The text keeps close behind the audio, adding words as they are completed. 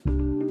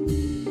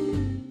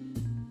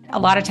a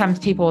lot of times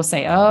people will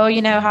say, oh,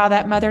 you know how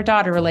that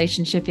mother-daughter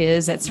relationship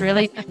is. It's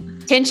really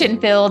tension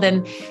filled.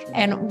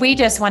 And we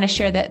just want to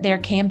share that there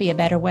can be a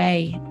better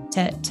way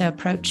to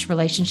approach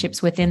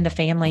relationships within the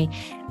family.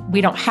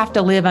 We don't have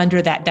to live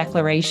under that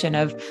declaration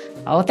of,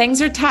 oh,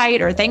 things are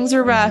tight or things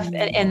are rough.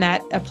 And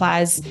that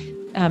applies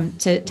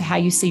to how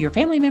you see your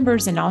family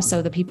members and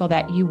also the people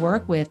that you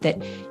work with,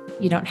 that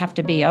you don't have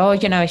to be, oh,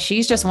 you know,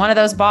 she's just one of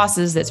those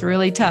bosses that's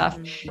really tough.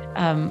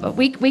 But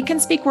we can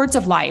speak words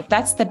of life.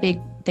 That's the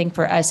big thing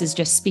for us, is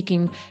just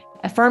speaking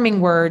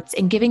affirming words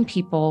and giving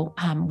people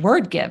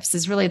word gifts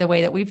is really the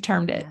way that we've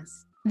termed it.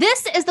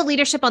 This is the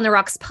Leadership on the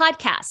Rocks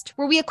podcast,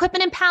 where we equip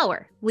and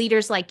empower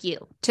leaders like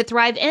you to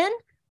thrive in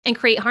and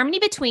create harmony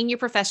between your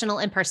professional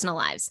and personal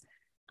lives.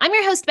 I'm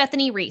your host,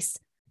 Bethany Reese.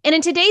 And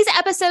in today's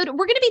episode,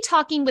 we're going to be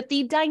talking with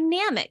the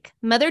dynamic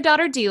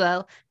mother-daughter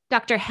duo,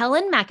 Dr.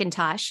 Helen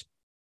McIntosh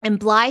and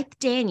Blythe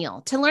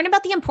Daniel, to learn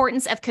about the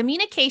importance of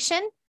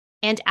communication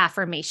and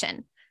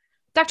affirmation.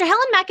 Dr.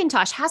 Helen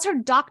McIntosh has her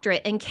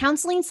doctorate in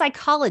counseling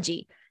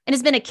psychology and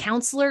has been a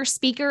counselor,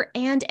 speaker,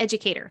 and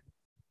educator.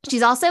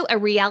 She's also a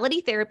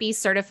reality therapy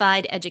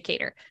certified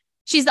educator.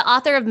 She's the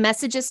author of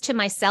Messages to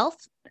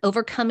Myself,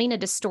 Overcoming a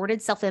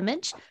Distorted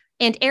Self-Image,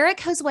 and Eric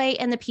Josue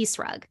and the Peace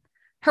Rug.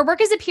 Her work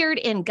has appeared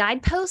in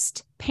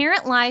Guidepost,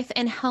 Parent Life,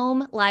 and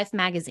Home Life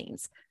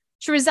magazines.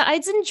 She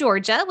resides in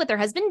Georgia with her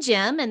husband,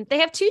 Jim, and they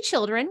have 2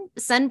 children,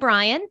 son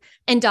Brian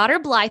and daughter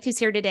Blythe, who's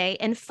here today,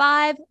 and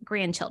 5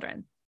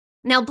 grandchildren.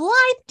 Now, Blythe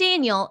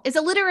Daniel is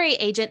a literary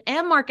agent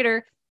and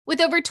marketer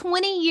with over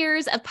 20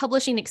 years of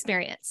publishing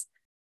experience.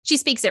 She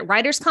speaks at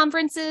writers'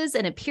 conferences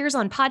and appears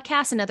on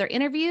podcasts and other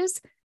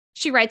interviews.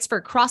 She writes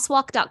for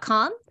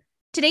crosswalk.com,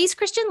 Today's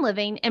Christian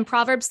Living, and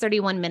Proverbs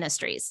 31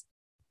 Ministries.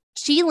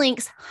 She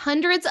links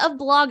hundreds of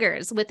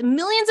bloggers with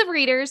millions of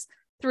readers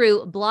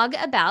through Blog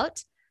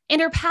About,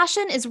 and her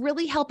passion is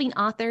really helping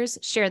authors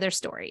share their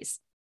stories.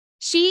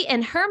 She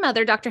and her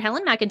mother, Dr.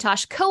 Helen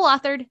McIntosh,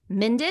 co-authored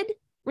Mended,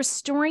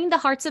 Restoring the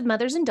Hearts of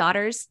Mothers and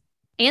Daughters,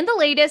 and the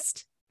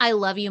latest, I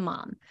Love You,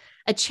 Mom,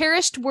 a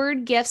cherished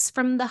word gifts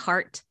from the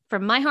heart,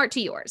 from my heart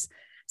to yours.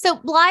 So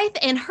Blythe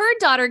and her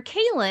daughter,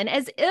 Kaylin,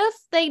 as if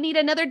they need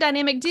another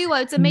dynamic duo,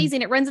 it's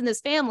amazing, it runs in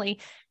this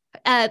family.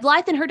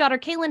 Blythe and her daughter,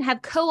 Kaylin,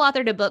 have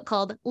co-authored a book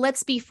called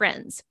Let's Be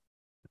Friends,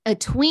 a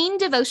tween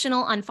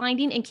devotional on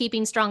finding and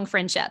keeping strong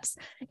friendships.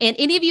 And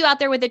any of you out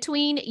there with a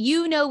tween,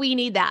 you know we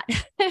need that.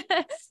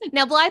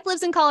 Now, Blythe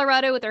lives in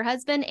Colorado with her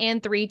husband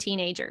and 3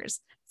 teenagers.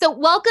 So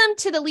welcome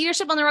to the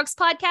Leadership on the Rocks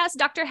podcast,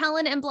 Dr.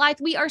 Helen and Blythe.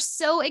 We are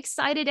so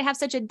excited to have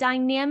such a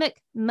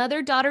dynamic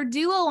mother-daughter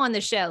duo on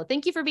the show.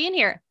 Thank you for being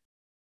here.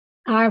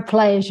 Our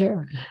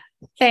pleasure.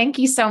 Thank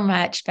you so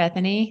much,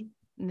 Bethany.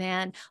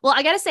 Man. Well,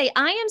 I got to say,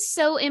 I am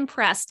so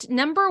impressed,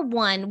 number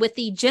one, with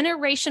the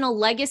generational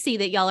legacy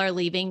that y'all are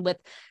leaving, with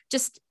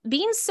just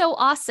being so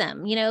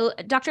awesome. You know,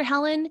 Dr.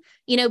 Helen,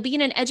 you know,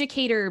 being an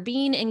educator,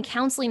 being in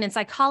counseling and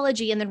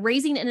psychology, and then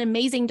raising an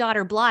amazing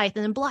daughter, Blythe.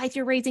 And then Blythe,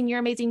 you're raising your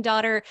amazing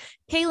daughter,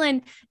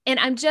 Kaylin. And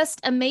I'm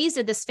just amazed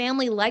at this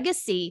family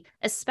legacy,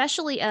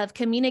 especially of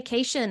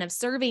communication, of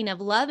serving,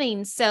 of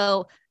loving.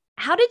 So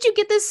how did you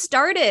get this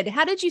started?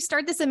 How did you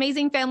start this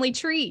amazing family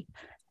tree?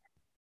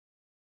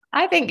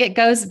 I think it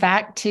goes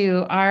back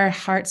to our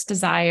heart's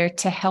desire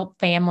to help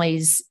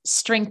families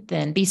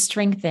be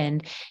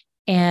strengthened.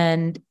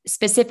 And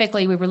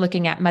specifically, we were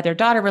looking at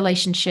mother-daughter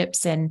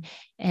relationships, and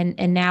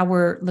now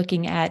we're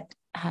looking at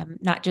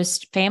not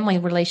just family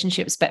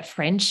relationships, but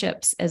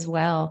friendships as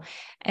well.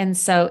 And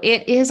so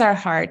it is our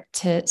heart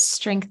to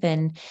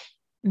strengthen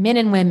men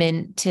and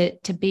women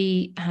to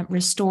be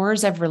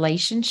restorers of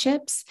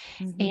relationships,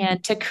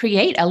 and to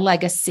create a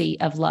legacy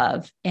of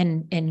love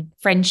and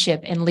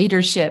friendship and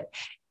leadership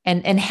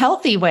and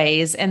healthy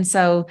ways. And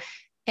so,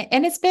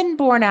 and it's been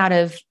born out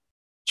of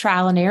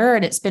trial and error,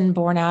 and it's been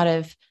born out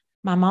of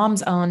my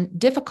mom's own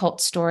difficult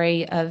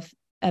story of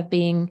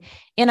being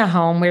in a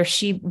home where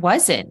she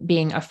wasn't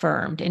being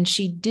affirmed, and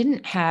she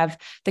didn't have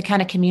the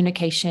kind of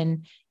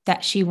communication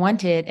that she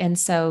wanted. And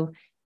so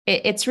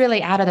it's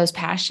really out of those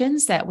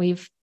passions that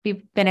we've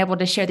been able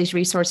to share these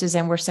resources,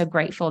 and we're so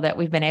grateful that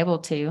we've been able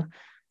to.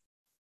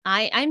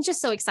 I'm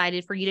just so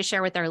excited for you to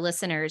share with our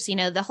listeners. You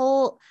know, the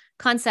whole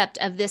concept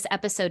of this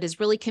episode is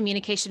really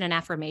communication and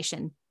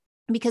affirmation,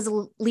 because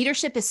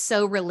leadership is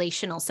so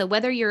relational. So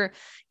whether you're,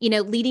 you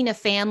know, leading a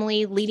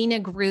family, leading a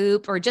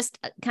group, or just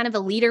kind of a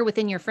leader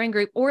within your friend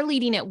group, or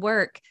leading at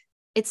work,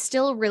 it's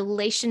still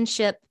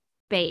relationship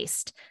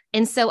based.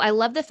 And so I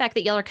love the fact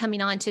that y'all are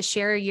coming on to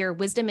share your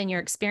wisdom and your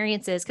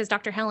experiences, because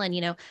Dr. Helen,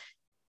 you know,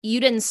 you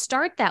didn't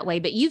start that way,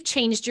 but you've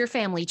changed your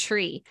family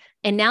tree,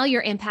 and now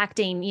you're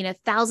impacting, you know,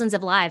 thousands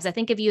of lives. I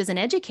think of you as an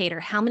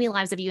educator. How many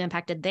lives have you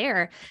impacted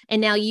there?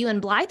 And now you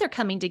and Blythe are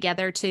coming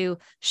together to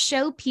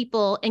show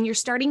people, and you're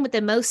starting with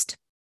the most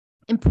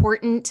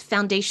important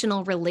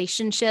foundational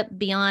relationship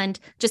beyond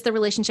just the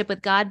relationship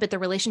with God, but the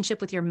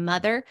relationship with your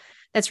mother.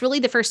 That's really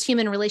the first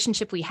human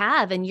relationship we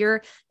have. And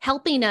you're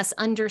helping us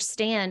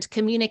understand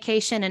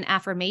communication and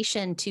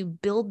affirmation to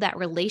build that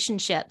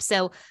relationship.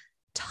 So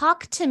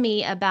talk to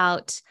me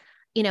about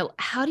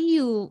how do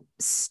you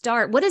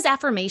start? What is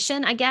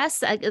affirmation? I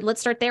guess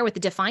let's start there with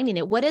defining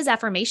it. What is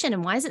affirmation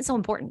and why is it so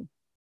important?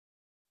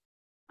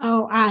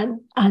 Oh,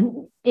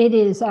 it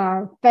is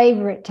our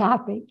favorite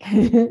topic.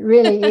 It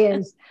really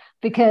is,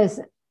 because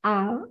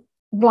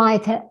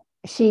Blythe,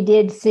 she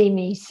did see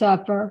me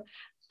suffer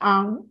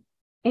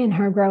in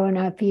her growing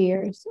up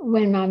years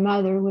when my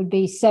mother would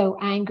be so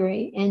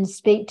angry and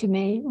speak to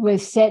me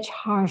with such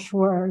harsh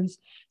words.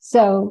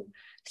 So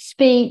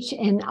speech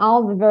and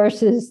all the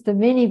verses, the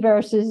many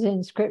verses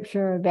in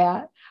scripture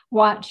about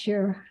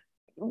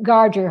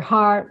guard your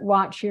heart,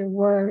 watch your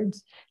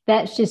words.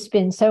 That's just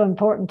been so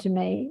important to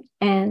me.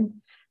 And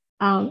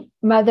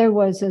mother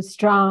was a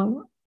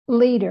strong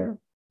leader,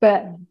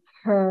 but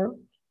her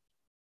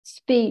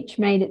speech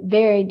made it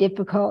very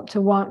difficult to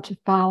want to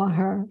follow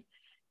her.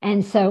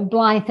 And so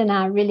Blythe and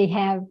I really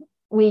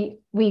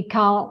we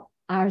call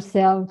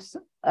ourselves,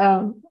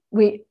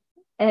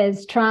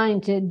 as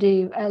trying to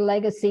do a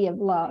legacy of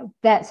love.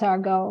 That's our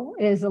goal,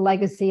 is a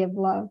legacy of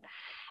love.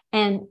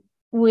 And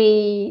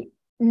we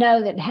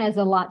know that it has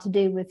a lot to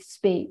do with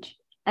speech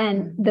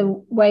and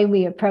the way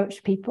we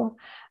approach people.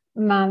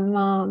 My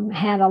mom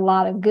had a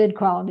lot of good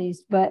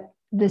qualities, but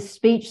the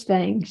speech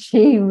thing,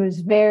 she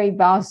was very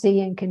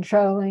bossy and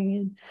controlling.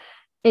 And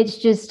it's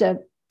just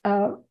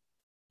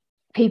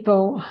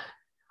people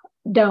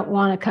don't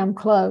want to come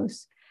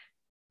close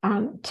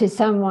to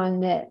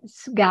someone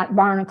that's got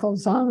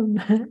barnacles on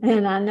them.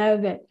 And I know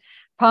that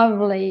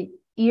probably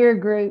your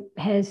group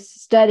has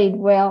studied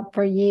well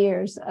for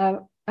years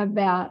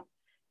about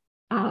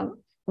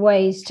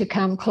ways to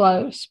come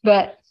close.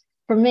 But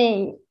for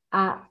me,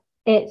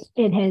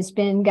 it has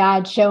been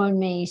God showing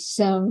me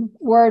some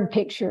word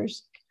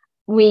pictures.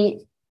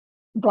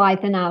 Blythe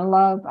and I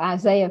love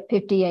Isaiah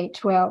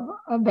 58:12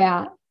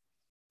 about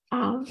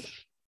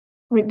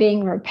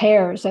being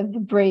repairers of the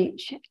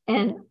breach.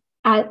 And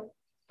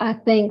I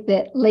think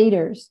that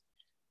leaders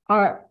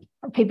are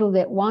people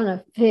that want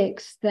to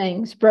fix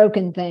things,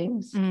 broken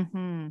things.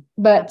 Mm-hmm.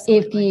 But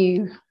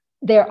Absolutely.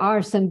 there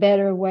are some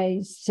better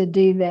ways to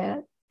do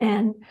that.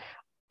 And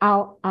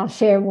I'll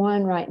share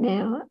one right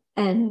now.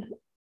 And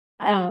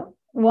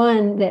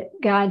one that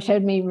God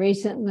showed me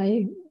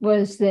recently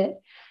was that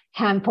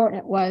how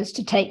important it was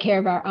to take care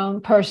of our own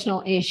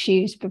personal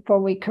issues before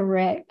we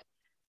correct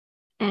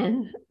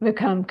and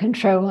become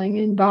controlling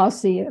and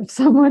bossy of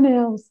someone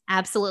else.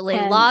 Absolutely.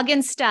 And, log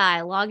and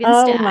style.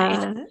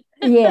 My,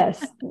 yes,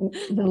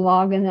 the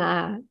log and the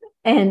I.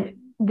 And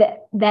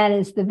that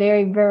is the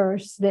very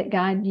verse that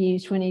God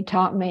used when he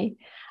taught me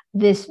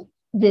this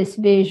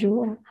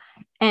visual.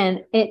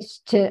 And it's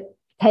to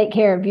take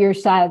care of your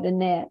side of the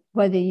net,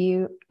 whether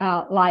you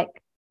like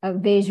a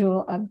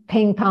visual of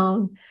ping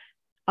pong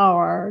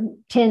or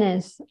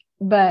tennis,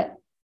 but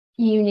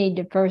you need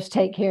to first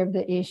take care of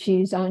the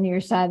issues on your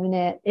side of the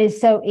net.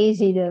 It's so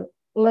easy to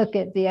look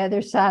at the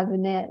other side of the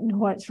net and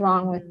what's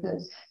wrong with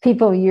the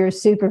people you're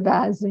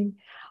supervising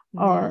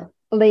or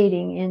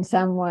leading in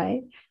some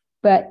way.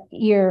 But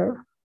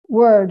your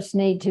words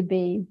need to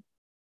be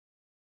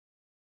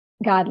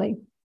godly.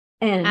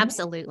 And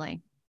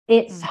absolutely.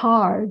 It's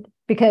hard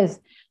because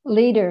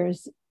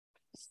leaders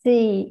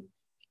see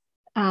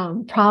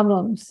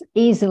problems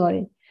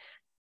easily,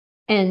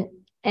 and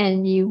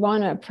you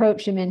want to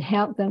approach them and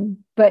help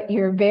them, but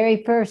your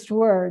very first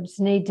words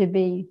need to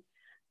be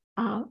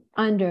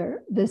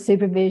under the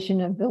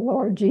supervision of the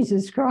Lord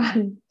Jesus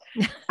Christ.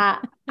 I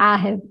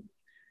have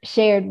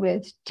shared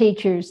with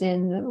teachers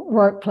in the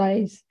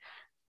workplace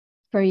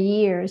for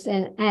years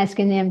and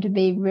asking them to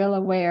be real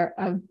aware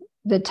of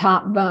the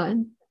top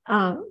bun.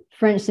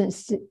 For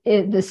instance,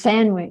 the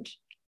sandwich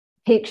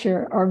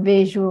picture or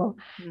visual,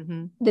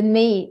 the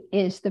meat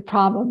is the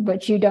problem,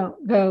 but you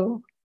don't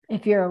go,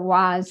 if you're a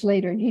wise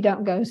leader, you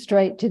don't go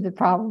straight to the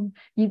problem.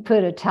 You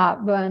put a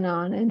top bun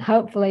on and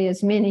hopefully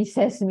as many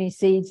sesame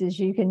seeds as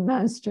you can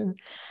muster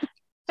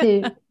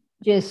to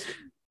just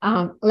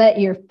let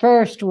your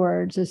first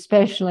words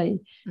especially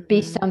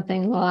be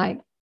something like,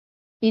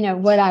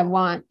 what I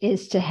want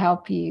is to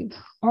help you,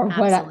 or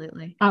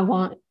Absolutely. what I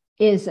want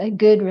is a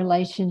good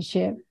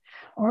relationship,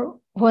 or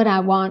what I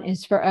want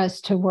is for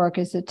us to work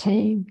as a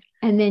team.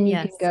 And then you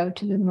can go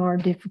to the more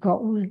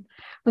difficult one.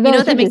 Well, you know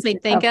what that makes me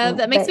think of?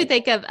 That makes me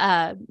think of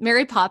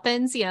Mary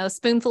Poppins,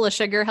 spoonful of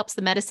sugar helps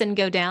the medicine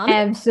go down.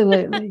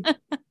 Absolutely.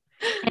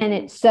 And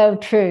it's so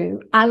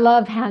true. I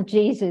love how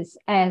Jesus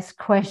asked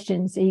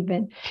questions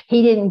even.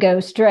 He didn't go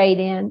straight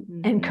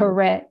in and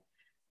correct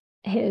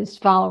his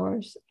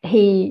followers.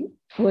 He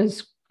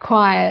was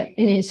quiet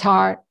in his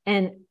heart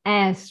and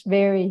asked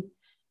very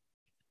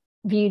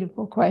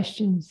beautiful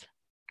questions.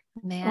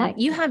 Man, like,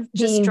 you have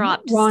just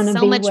dropped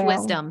so much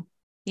wisdom.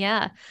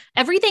 Yeah.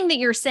 Everything that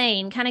you're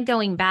saying, kind of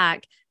going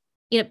back,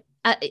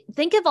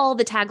 think of all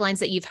the taglines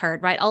that you've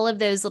heard, right? All of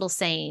those little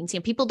sayings,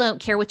 people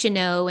don't care what you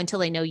know until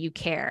they know you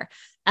care.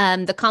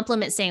 The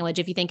compliment sandwich,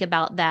 if you think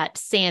about that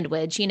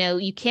sandwich,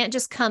 you can't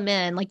just come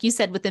in, like you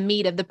said, with the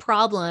meat of the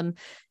problem.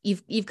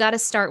 You've got to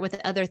start with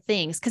other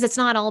things because it's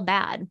not all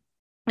bad.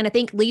 And I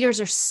think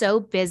leaders are so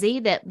busy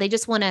that they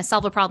just want to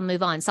solve a problem,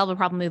 move on, solve a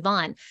problem, move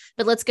on.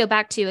 But let's go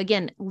back to,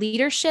 again,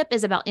 leadership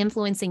is about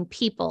influencing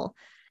people.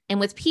 And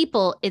with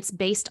people, it's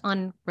based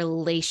on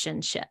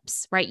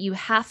relationships, right? You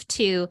have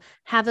to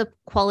have a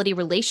quality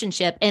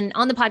relationship. And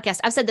on the podcast,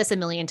 I've said this a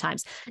million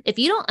times. If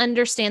you don't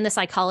understand the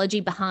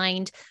psychology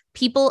behind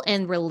people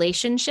and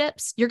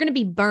relationships, you're going to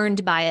be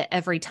burned by it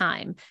every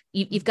time.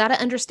 You've got to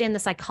understand the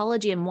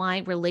psychology and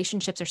why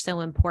relationships are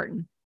so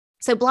important.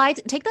 So Blythe,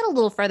 take that a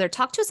little further.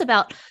 Talk to us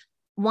about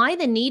why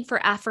the need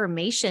for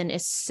affirmation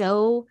is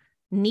so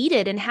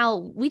needed and how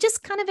we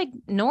just kind of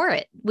ignore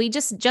it. We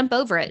just jump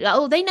over it.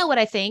 Oh, they know what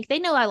I think. They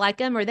know I like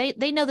them, or they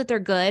know that they're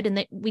good,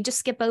 and we just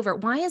skip over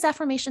it. Why is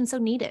affirmation so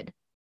needed?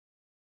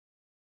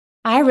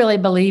 I really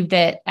believe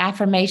that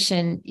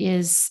affirmation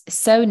is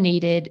so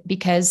needed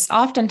because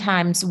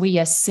oftentimes we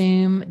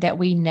assume that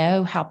we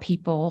know how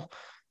people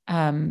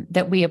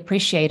that we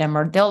appreciate them,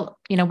 or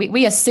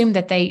we assume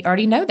that they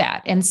already know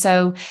that. And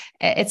so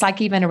it's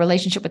like even a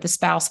relationship with a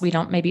spouse, we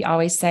don't maybe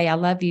always say, I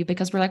love you,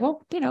 because we're like,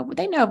 well, they know,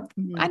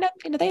 I know,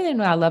 they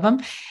know I love them.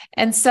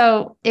 And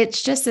so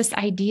it's just this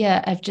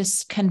idea of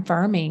just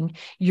confirming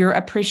your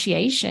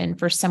appreciation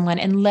for someone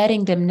and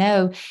letting them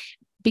know,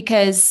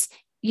 because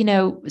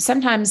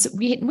sometimes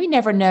we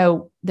never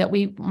know that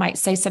we might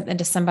say something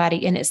to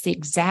somebody and it's the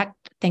exact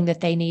thing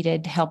that they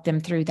needed to help them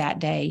through that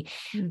day,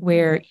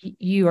 where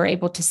you are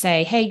able to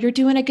say, hey, you're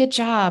doing a good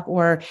job.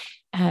 Or,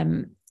 I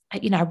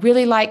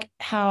really like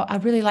how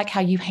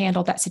you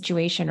handled that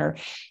situation, or,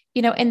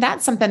 and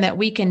that's something that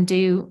we can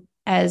do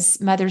as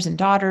mothers and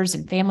daughters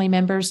and family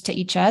members to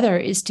each other,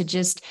 is to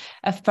just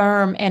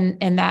affirm.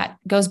 And that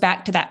goes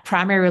back to that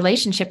primary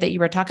relationship that you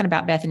were talking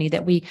about, Bethany,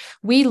 that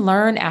we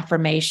learn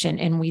affirmation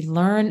and we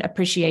learn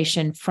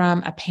appreciation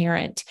from a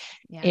parent.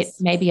 Yes. It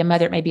may be a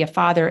mother, it may be a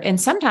father.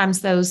 And sometimes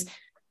those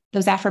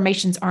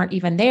affirmations aren't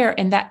even there.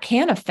 And that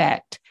can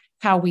affect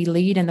how we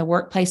lead in the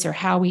workplace, or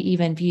how we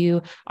even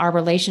view our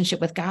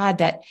relationship with God,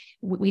 that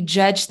we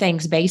judge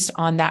things based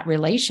on that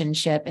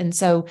relationship. And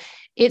so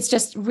it's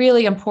just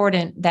really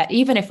important that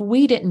even if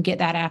we didn't get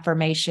that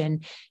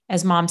affirmation,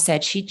 as Mom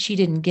said, she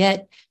didn't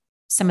get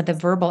some of the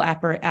verbal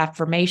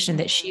affirmation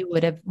that she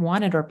would have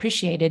wanted or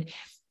appreciated,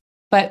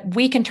 but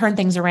we can turn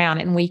things around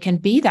and we can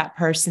be that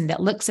person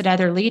that looks at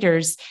other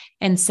leaders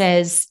and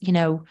says,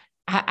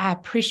 I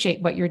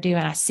appreciate what you're doing.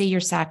 I see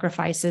your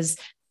sacrifices.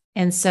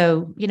 And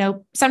so,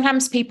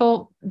 sometimes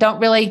people don't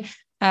really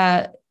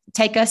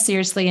take us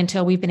seriously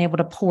until we've been able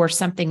to pour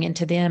something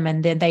into them,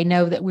 and then they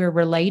know that we're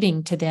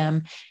relating to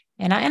them.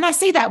 And I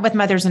see that with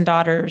mothers and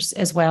daughters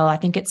as well. I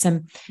think it's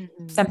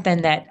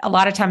something that a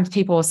lot of times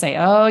people will say,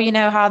 oh,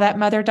 how that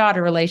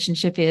mother-daughter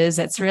relationship is.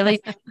 It's really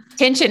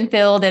tension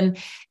filled.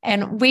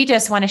 And we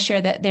just want to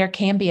share that there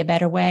can be a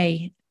better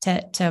way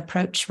to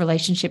approach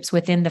relationships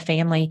within the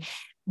family.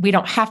 We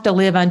don't have to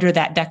live under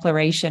that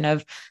declaration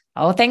of,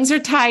 oh, things are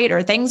tight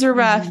or things are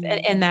rough.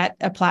 And that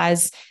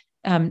applies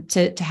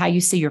to how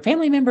you see your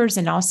family members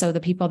and also the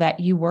people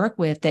that you work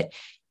with, that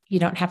you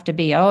don't have to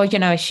be,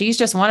 she's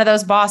just one of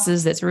those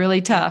bosses that's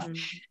really tough.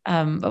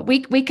 But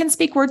we can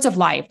speak words of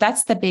life.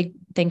 That's the big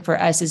thing for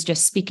us, is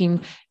just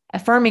speaking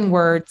affirming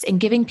words and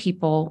giving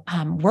people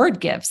word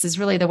gifts is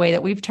really the way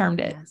that we've termed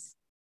it. Yes.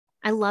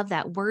 I love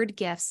that, word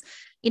gifts.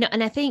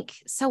 And I think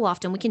so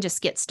often we can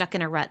just get stuck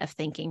in a rut of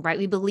thinking, right?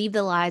 We believe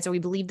the lies, or we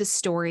believe the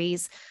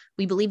stories.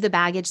 We believe the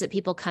baggage that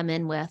people come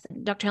in with.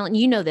 Dr. Helen,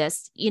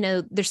 this,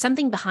 there's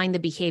something behind the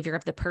behavior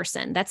of the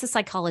person. That's the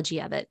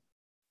psychology of it.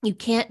 You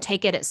can't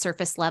take it at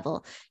surface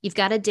level. You've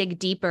got to dig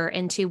deeper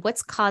into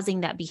what's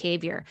causing that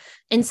behavior.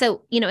 And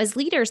so, as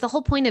leaders, the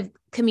whole point of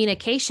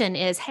communication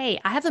is, hey,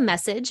 I have a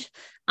message.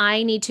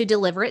 I need to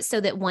deliver it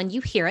so that 1, you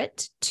hear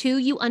it, 2,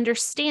 you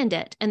understand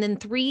it, and then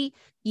 3,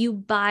 you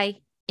buy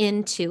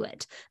into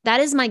it. That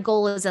is my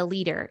goal as a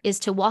leader, is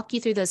to walk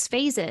you through those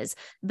phases.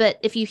 But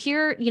if you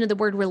hear, the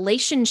word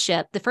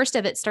relationship, the first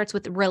of it starts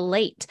with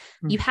relate.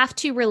 You have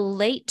to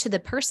relate to the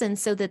person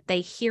so that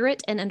they hear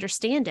it and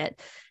understand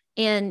it.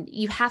 And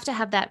you have to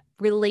have that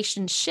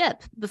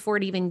relationship before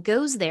it even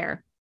goes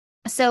there.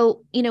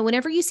 So,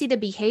 whenever you see the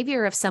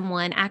behavior of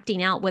someone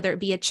acting out, whether it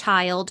be a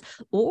child,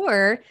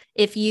 or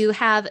if you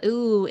have,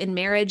 in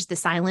marriage, the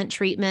silent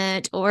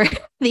treatment, or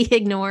the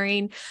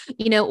ignoring,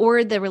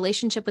 or the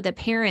relationship with a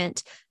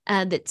parent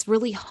that's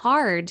really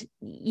hard,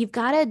 you've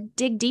got to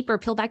dig deeper,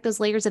 peel back those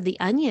layers of the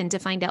onion to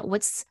find out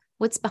what's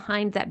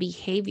behind that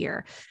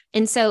behavior.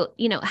 And so,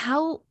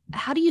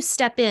 how do you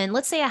step in?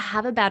 Let's say I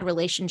have a bad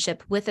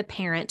relationship with a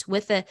parent,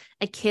 with a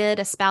kid,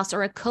 a spouse,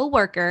 or a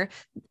coworker.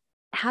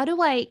 Where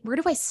do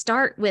I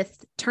start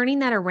with turning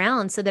that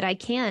around so that I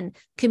can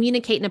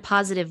communicate in a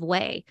positive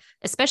way,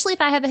 especially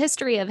if I have a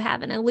history of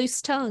having a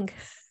loose tongue?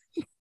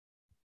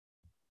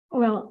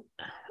 Well,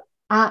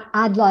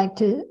 I'd like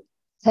to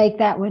take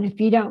that one,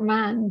 if you don't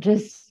mind.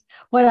 Just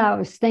what I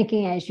was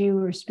thinking as you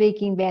were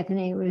speaking,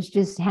 Bethany, was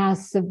just how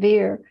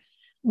severe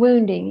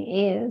wounding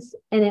is,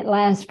 and it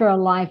lasts for a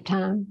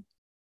lifetime.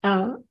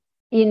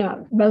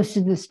 Most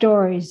of the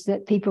stories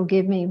that people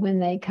give me when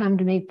they come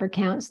to me for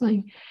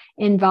counseling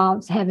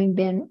involves having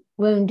been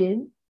wounded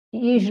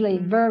usually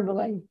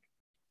verbally.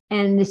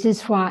 And this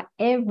is why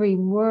every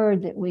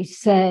word that we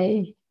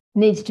say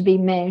needs to be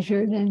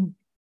measured. And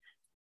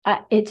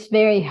it's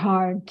very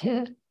hard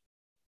to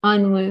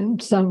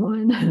unwound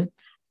someone.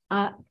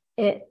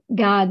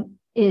 God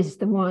is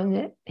the one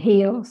that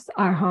heals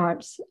our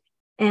hearts.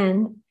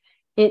 And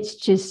it's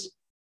just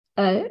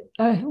a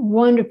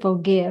wonderful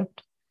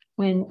gift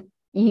when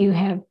you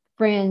have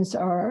friends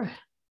or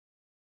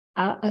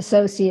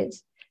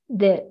associates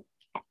that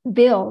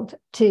build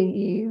to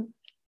you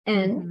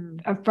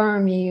and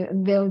affirm you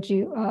and build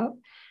you up,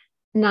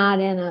 not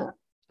in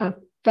a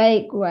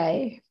fake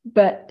way,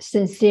 but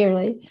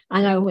sincerely.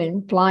 I know when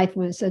Blythe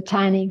was a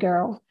tiny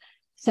girl,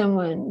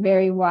 someone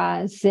very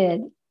wise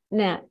said,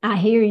 "Now, I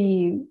hear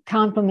you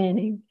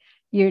complimenting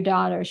your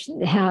daughter,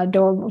 how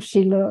adorable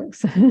she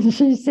looks."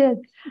 She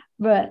said,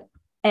 "But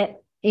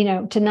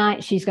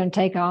tonight she's going to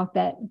take off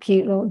that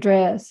cute little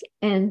dress,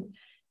 and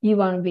you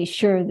want to be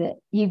sure that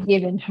you've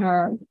given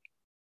her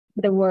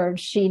the words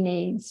she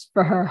needs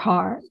for her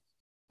heart."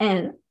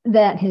 And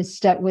that has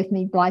stuck with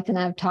me. Blythe and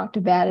I have talked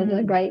about it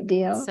a great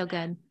deal. So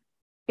good.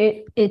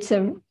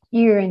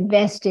 You're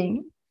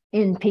investing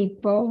in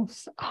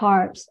people's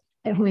hearts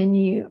when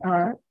you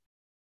are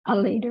a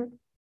leader.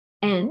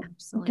 And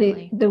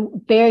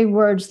the very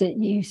words that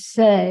you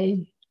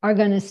say are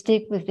going to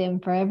stick with them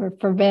forever,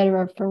 for better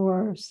or for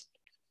worse.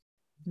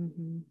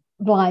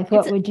 Blythe,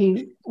 what would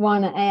you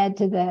want to add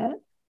to that?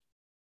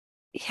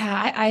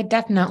 Yeah, I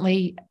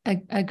definitely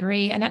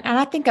agree. And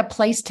I think a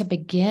place to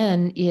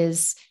begin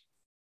is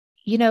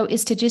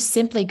to just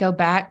simply go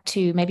back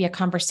to maybe a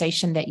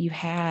conversation that you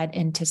had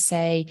and to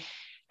say,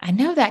 I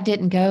know that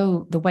didn't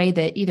go the way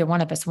that either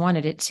one of us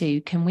wanted it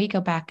to. Can we go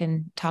back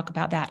and talk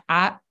about that?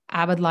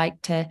 I would like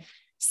to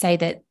say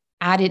that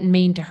I didn't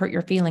mean to hurt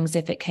your feelings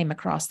if it came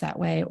across that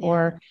way,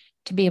 or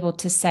to be able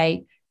to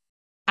say,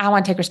 I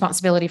want to take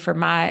responsibility for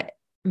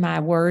my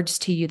words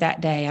to you that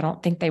day. I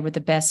don't think they were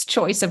the best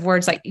choice of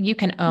words. Like, you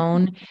can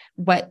own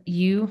what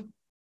you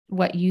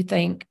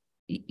think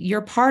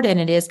your part in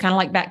it is, kind of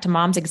like back to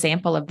Mom's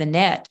example of the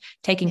net,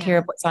 taking care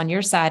of what's on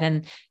your side.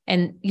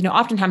 And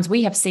oftentimes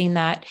we have seen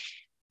that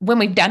when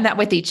we've done that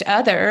with each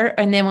other.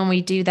 And then when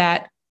we do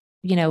that,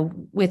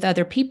 with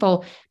other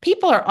people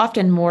are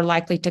often more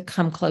likely to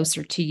come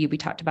closer to you. We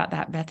talked about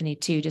that, Bethany,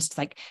 too. Just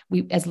like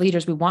we, as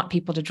leaders, we want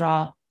people to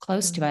draw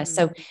close to us.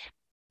 So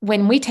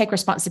when we take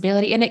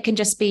responsibility, and it can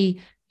just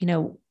be,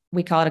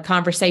 we call it a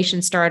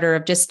conversation starter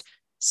of just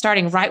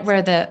starting right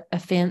where the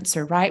offense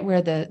or right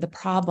where the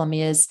problem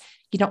is.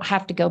 You don't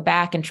have to go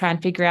back and try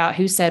and figure out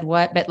who said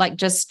what, but like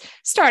just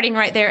starting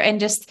right there. And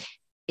just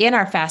in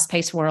our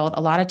fast-paced world,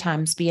 a lot of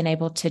times being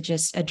able to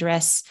just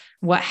address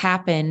what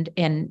happened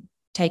and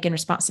taking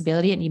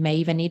responsibility. And you may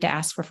even need to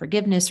ask for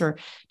forgiveness, or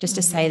just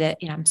to say that,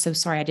 I'm so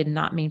sorry, I did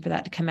not mean for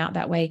that to come out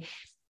that way.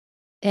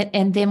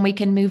 And then we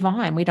can move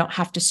on. We don't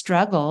have to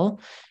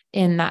struggle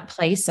in that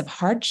place of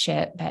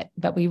hardship,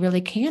 but we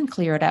really can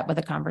clear it up with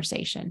a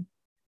conversation.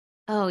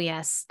 Oh,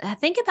 yes.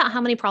 Think about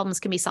how many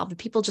problems can be solved if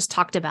people just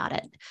talked about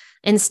it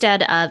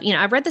instead of,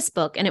 I read this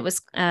book, and it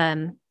was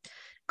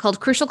called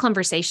Crucial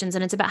Conversations.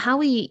 And it's about how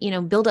we,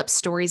 build up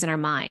stories in our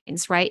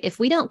minds, right? If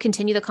we don't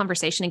continue the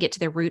conversation and get to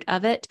the root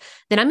of it,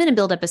 then I'm going to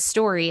build up a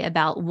story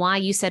about why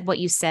you said what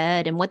you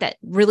said and what that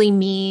really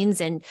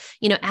means. And,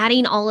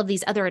 adding all of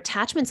these other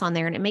attachments on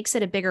there, and it makes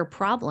it a bigger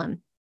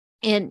problem.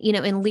 And,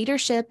 in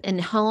leadership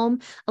and home,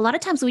 a lot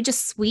of times we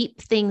just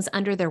sweep things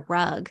under the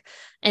rug,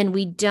 and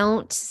we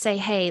don't say,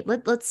 hey,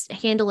 let's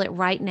handle it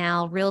right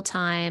now, real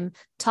time,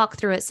 talk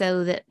through it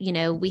so that,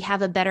 we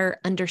have a better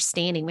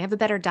understanding. We have a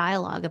better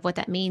dialogue of what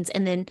that means.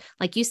 And then,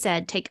 like you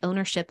said, take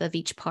ownership of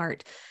each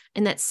part.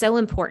 And that's so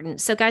important.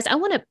 So guys, I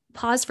want to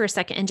pause for a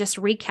second and just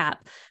recap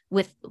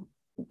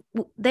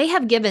they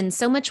have given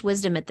so much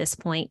wisdom at this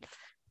point.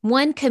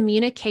 One,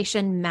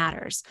 communication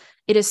matters.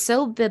 It is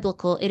so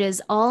biblical. It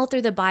is all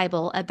through the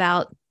Bible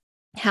about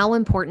how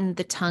important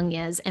the tongue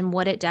is and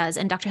what it does.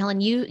 And Dr.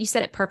 Helen, you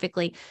said it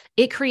perfectly.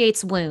 It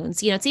creates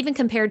wounds. It's even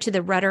compared to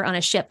the rudder on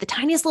a ship, the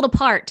tiniest little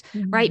part,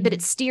 right? But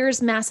it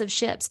steers massive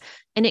ships,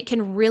 and it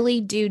can really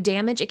do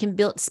damage. It can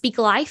speak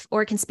life,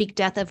 or it can speak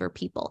death over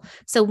people.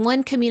 So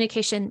one,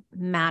 communication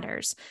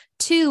matters.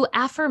 Two,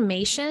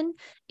 affirmation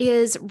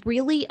is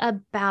really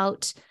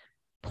about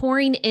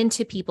pouring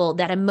into people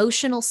that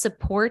emotional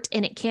support,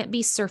 and it can't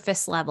be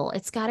surface level.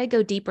 It's got to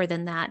go deeper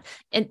than that.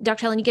 And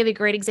Dr. Helen, you gave a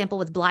great example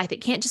with Blythe.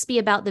 It can't just be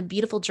about the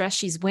beautiful dress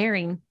she's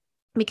wearing,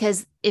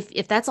 because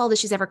if that's all that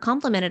she's ever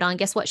complimented on,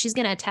 guess what? She's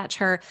going to attach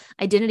her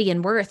identity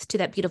and worth to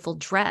that beautiful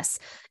dress.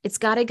 It's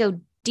got to go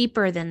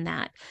deeper than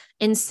that.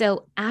 And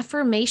so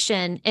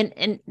affirmation,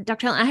 and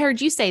Dr. Helen, I heard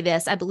you say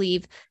this, I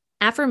believe,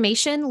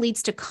 affirmation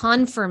leads to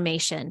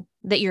confirmation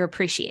that you're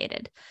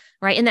appreciated.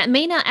 Right. And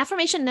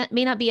affirmation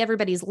may not be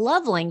everybody's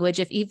love language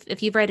if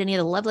you've read any of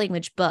the love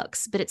language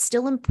books, but it's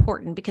still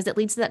important because it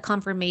leads to that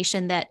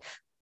confirmation that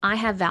I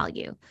have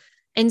value.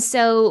 And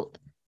so,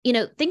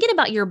 thinking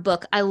about your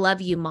book, I Love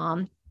You,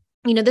 Mom,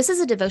 this is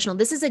a devotional,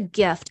 this is a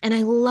gift. And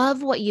I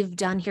love what you've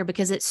done here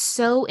because it's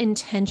so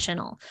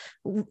intentional.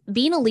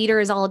 Being a leader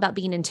is all about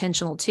being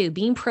intentional too,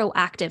 being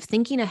proactive,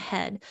 thinking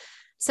ahead.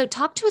 So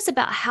talk to us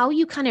about how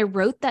you kind of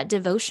wrote that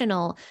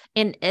devotional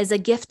and as a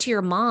gift to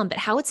your mom, but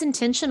how it's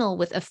intentional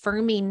with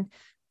affirming,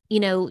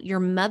 your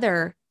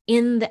mother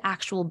in the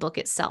actual book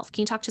itself.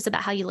 Can you talk to us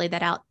about how you laid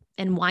that out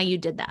and why you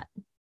did that?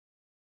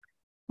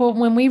 Well,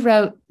 when we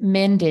wrote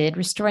Mended,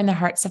 Restoring the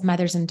Hearts of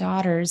Mothers and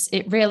Daughters,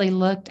 it really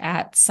looked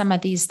at some of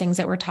these things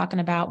that we're talking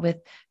about with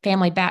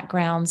family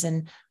backgrounds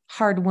and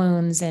hard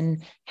wounds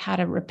and how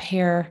to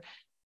repair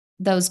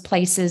those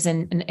places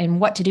and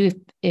what to do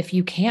if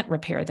you can't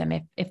repair them,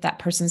 if that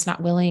person's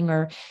not willing,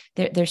 or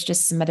there's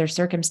just some other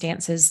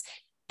circumstances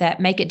that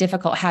make it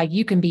difficult, how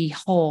you can be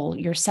whole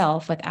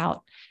yourself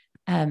without,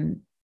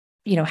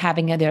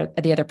 having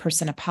the other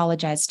person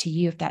apologize to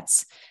you if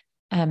that's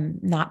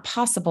not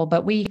possible.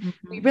 But we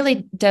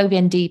really dove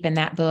in deep in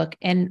that book.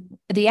 And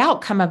the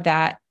outcome of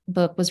that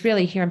book was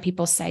really hearing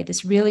people say,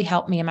 this really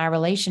helped me in my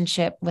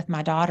relationship with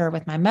my daughter,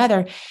 with my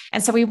mother.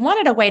 And so we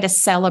wanted a way to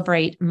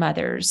celebrate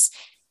mothers.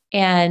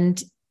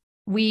 And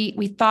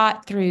we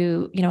thought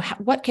through,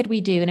 what could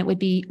we do? And it would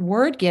be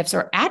word gifts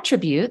or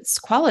attributes,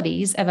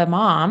 qualities of a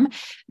mom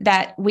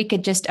that we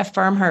could just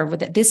affirm her with,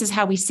 that this is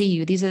how we see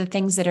you. These are the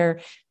things that are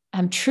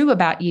true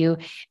about you.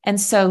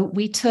 And so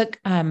we took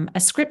a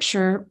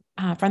scripture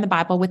from the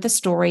Bible with a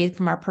story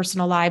from our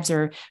personal lives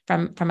or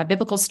from a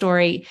biblical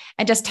story,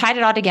 and just tied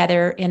it all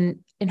together in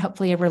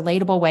hopefully a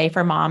relatable way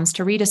for moms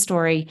to read a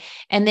story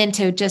and then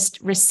to just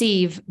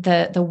receive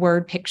the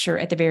word picture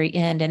at the very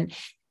end.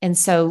 And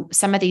so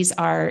some of these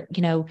are,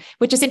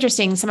 which is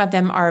interesting. Some of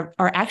them are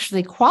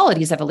actually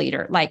qualities of a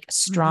leader, like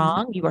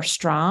strong. You are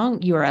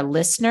strong. You are a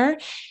listener.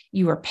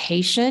 You are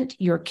patient.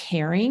 You're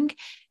caring.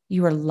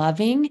 You are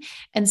loving.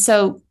 And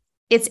so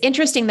it's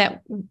interesting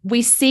that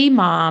we see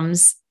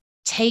moms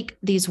take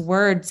these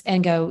words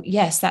and go,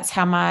 yes, that's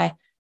how my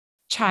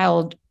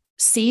child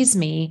sees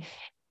me.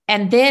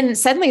 And then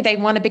suddenly they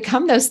want to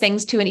become those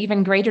things to an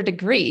even greater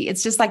degree.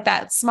 It's just like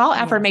that small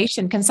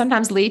affirmation can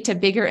sometimes lead to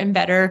bigger and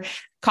better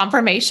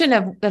confirmation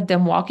of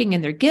them walking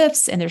in their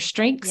gifts and their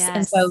strengths. Yes.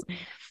 And so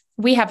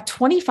we have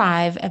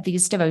 25 of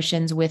these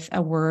devotions with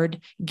a word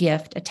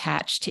gift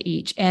attached to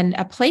each, and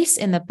a place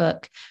in the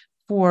book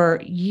for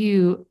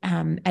you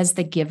as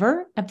the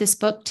giver of this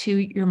book to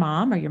your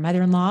mom or your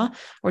mother-in-law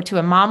or to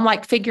a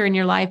mom-like figure in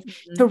your life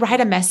to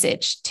write a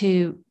message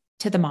to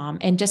the mom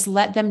and just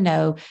let them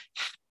know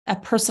a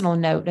personal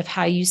note of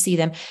how you see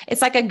them.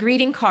 It's like a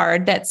greeting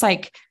card that's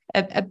like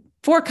a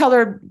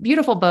 4-color,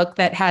 beautiful book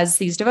that has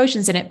these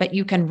devotions in it, but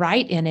you can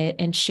write in it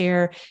and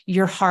share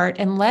your heart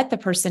and let the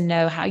person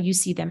know how you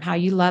see them, how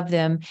you love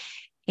them.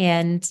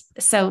 And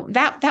so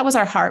that was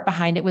our heart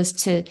behind it, was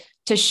to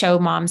show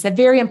moms the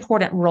very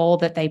important role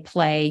that they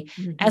play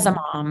as a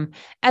mom,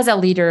 as a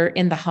leader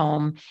in the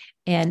home.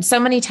 And so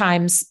many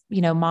times,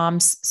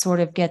 moms sort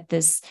of get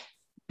this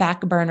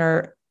back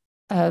burner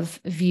of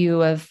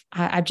view of,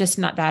 I'm just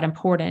not that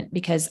important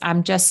because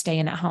I'm just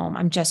staying at home.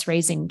 I'm just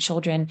raising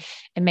children.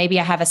 And maybe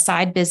I have a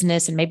side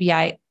business, and maybe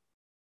I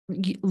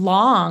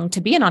long to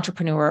be an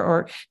entrepreneur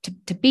or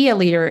to be a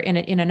leader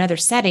in another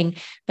setting,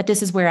 but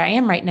this is where I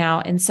am right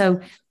now. And so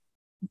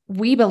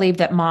we believe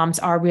that moms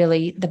are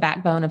really the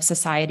backbone of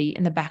society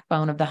and the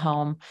backbone of the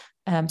home.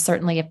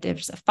 Certainly if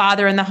there's a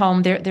father in the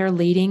home, they're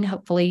leading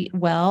hopefully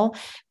well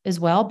as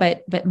well,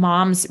 but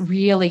moms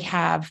really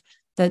have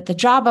the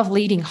job of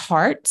leading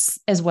hearts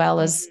as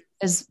well as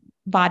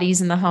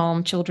bodies in the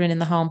home, children in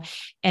the home.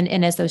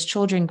 And as those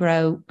children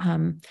grow,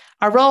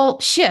 our role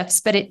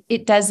shifts, but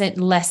it doesn't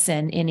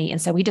lessen any.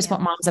 And so we just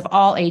want moms of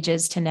all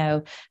ages to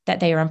know that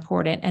they are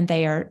important and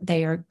they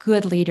are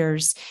good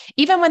leaders,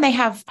 even when they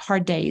have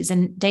hard days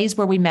and days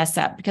where we mess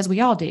up, because we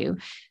all do.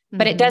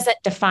 But it doesn't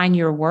define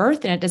your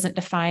worth, and it doesn't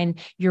define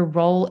your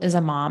role as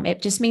a mom.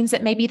 It just means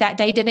that maybe that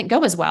day didn't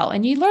go as well,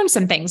 and you learn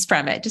some things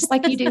from it, just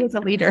like you do as a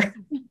leader.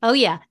 Oh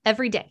yeah,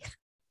 every day.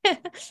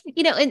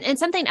 And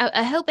something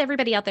I hope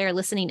everybody out there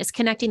listening is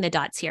connecting the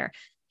dots here.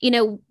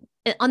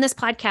 On this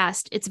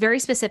podcast, it's very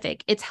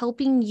specific. It's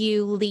helping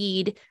you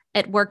lead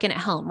at work and at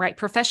home, right?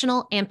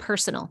 Professional and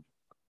personal.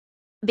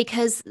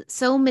 Because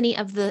so many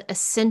of the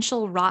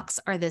essential rocks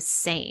are the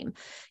same.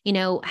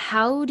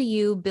 How do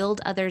you build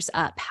others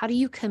up? How do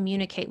you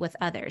communicate with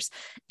others?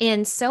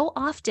 And so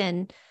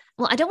often,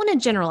 well, I don't want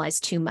to generalize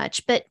too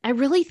much, but I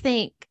really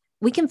think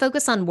we can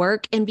focus on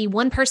work and be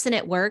one person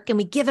at work, and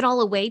we give it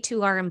all away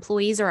to our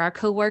employees or our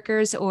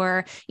coworkers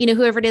or,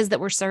 whoever it is that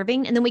we're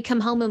serving. And then we come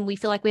home and we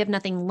feel like we have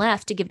nothing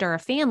left to give to our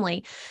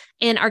family.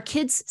 And our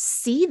kids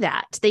see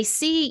that. They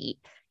see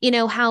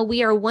how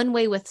we are one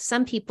way with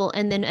some people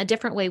and then a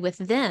different way with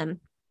them.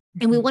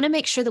 And we want to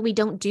make sure that we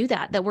don't do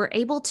that we're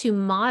able to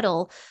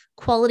model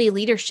quality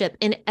leadership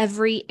in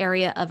every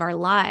area of our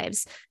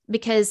lives,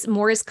 because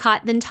more is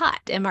caught than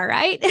taught. Am I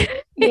right?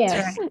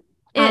 Yes.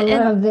 I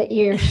love that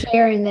you're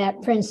sharing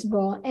that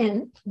principle.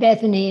 And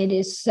Bethany, it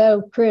is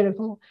so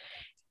critical.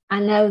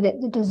 I know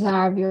that the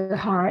desire of your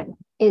heart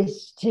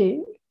is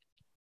to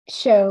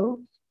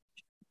show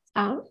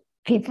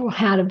people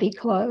how to be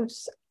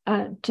close,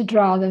 to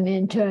draw them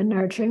into a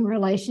nurturing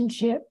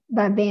relationship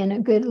by being a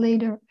good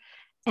leader.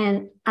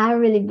 And I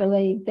really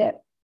believe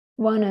that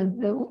one of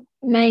the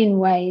main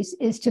ways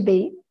is to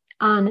be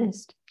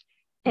honest.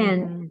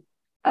 And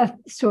a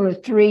sort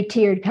of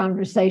 3-tiered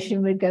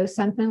conversation would go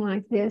something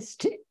like this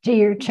to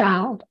your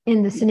child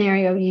in the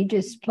scenario you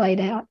just played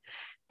out.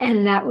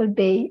 And that would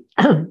be,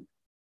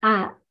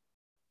 I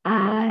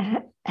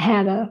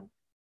had a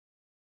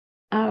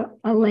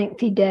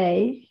lengthy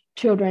day,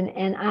 children,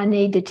 and I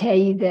need to tell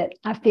you that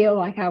I feel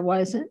like I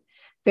wasn't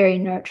very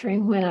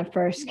nurturing when I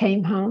first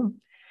came home.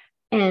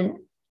 And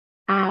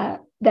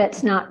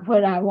that's not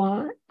what I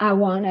want. I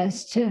want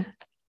us to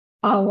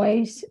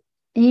always,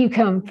 you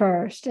come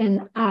first.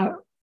 And I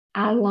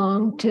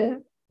long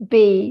to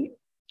be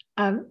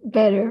a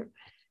better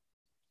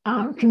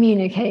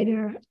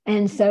communicator.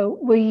 And so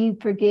will you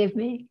forgive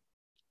me?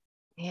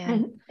 Yeah.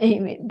 And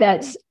anyway,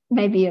 that's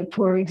maybe a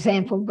poor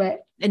example, but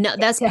no,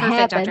 that's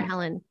perfect, Dr.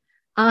 Helen.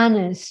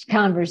 Honest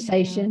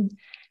conversation.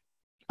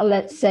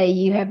 Let's say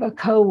you have a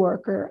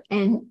coworker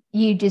and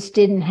you just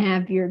didn't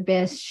have your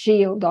best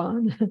shield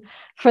on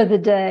for the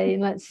day.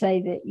 And let's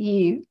say that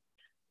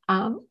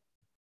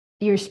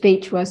your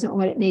speech wasn't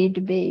what it needed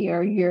to be,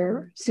 or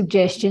your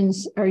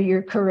suggestions or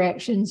your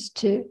corrections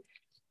to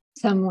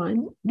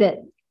someone that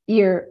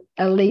you're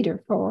a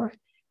leader for.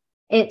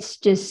 It's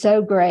just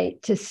so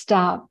great to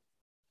stop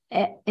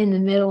in the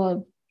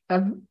middle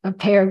of a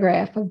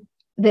paragraph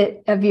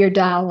of your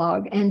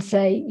dialogue and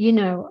say,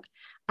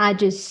 I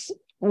just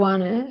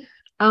want to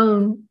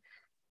own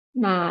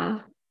my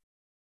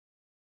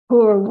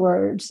poor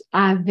words.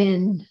 I've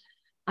been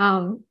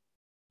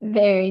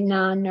very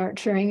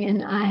non-nurturing,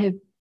 and I have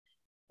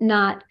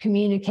not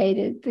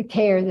communicated the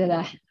care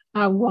that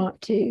I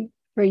want to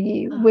for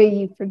you. Will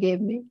you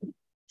forgive me?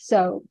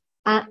 So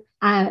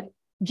I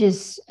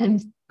just am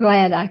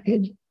glad I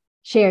could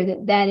share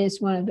that is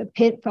one of the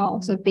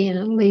pitfalls of being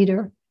a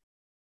leader,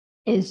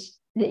 is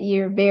that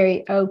you're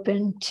very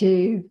open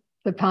to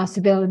the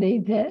possibility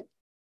that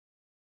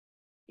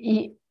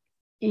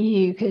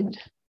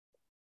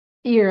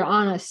you're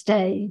on a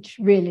stage,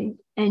 really,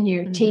 and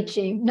you're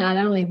teaching not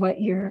only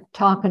what you're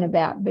talking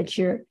about, but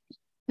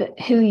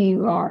who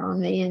you are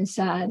on the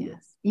inside.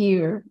 Yes.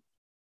 You're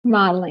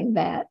modeling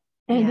that,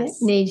 and it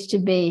needs to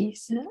be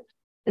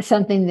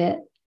something that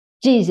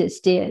Jesus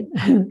did.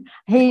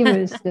 He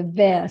was the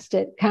best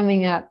at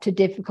coming up to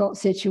difficult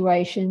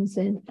situations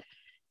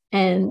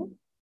and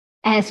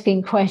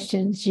asking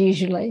questions.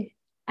 Usually,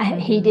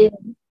 he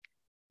didn't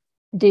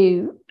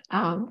do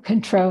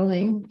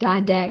controlling,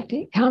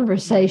 didactic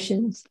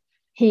conversations.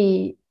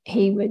 He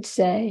would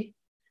say,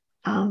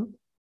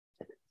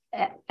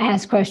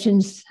 ask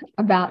questions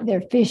about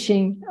their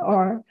fishing,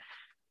 or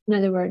in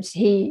other words,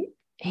 he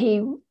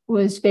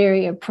was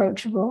very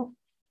approachable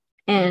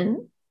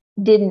and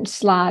didn't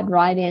slide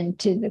right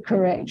into the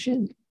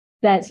correction.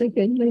 That's a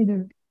good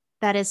leader.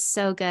 That is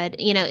so good.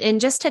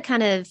 And just to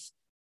kind of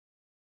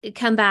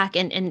come back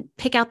and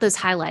pick out those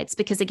highlights,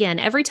 because again,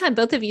 every time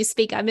both of you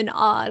speak, I'm in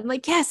awe. I'm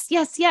like, yes,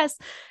 yes, yes.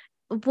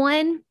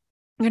 One,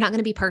 you're not going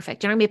to be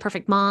perfect. You're not going to be a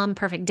perfect mom,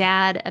 perfect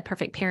dad, a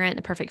perfect parent,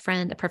 a perfect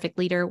friend, a perfect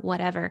leader,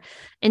 whatever.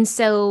 And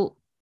so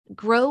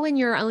grow in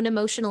your own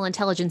emotional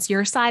intelligence,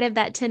 your side of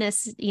that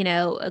tennis,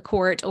 a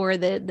court, or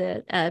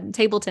the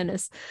table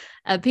tennis,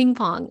 ping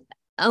pong.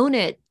 Own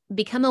it,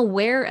 become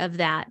aware of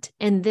that,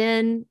 and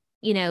then,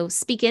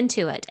 speak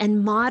into it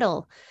and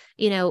model.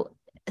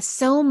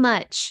 So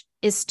much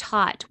is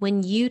taught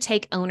when you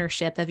take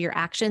ownership of your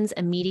actions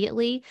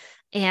immediately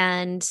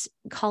and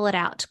call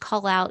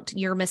out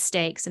your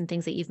mistakes and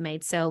things that you've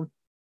made. So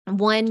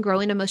 1, grow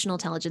in emotional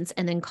intelligence,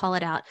 and then call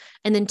it out.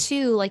 And then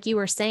 2, like you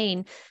were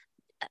saying,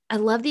 I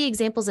love the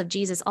examples of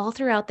Jesus all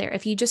throughout there.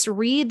 If you just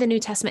read the New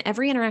Testament,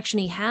 every interaction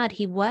he had,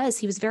 he was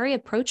very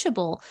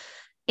approachable.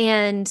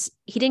 And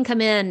he didn't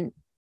come in,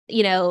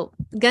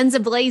 guns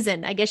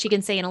a-blazing, I guess you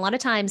can say. And a lot of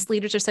times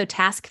leaders are so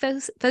task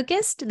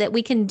focused that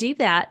we can do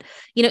that.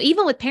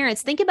 Even with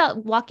parents, think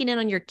about walking in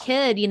on your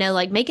kid,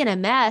 like making a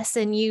mess,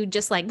 and you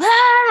just like,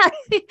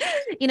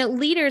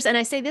 leaders. And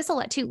I say this a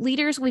lot too,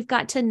 leaders, we've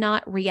got to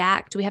not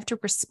react. We have to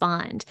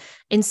respond.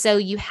 And so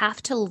you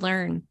have to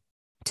learn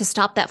to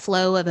stop that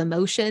flow of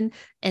emotion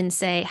and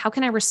say, how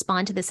can I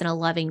respond to this in a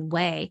loving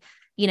way?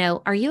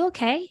 Are you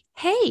okay?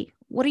 Hey,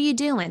 what are you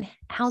doing?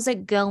 How's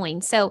it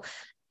going? So,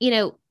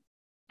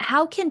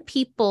 how can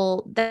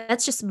people,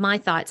 that's just my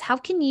thoughts. How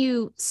can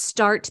you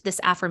start this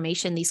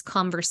affirmation, these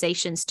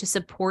conversations to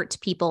support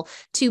people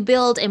to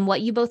build? And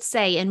what you both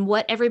say and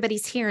what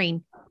everybody's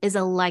hearing is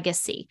a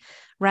legacy,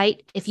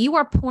 right? If you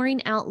are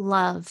pouring out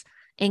love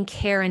and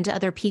care into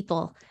other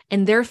people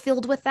and they're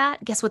filled with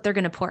that, guess what they're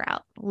going to pour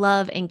out?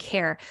 Love and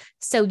care.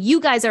 So you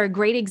guys are a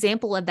great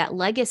example of that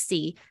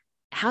legacy.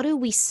 How do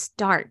we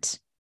start?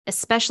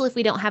 Especially if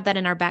we don't have that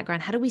in our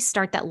background, how do we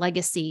start that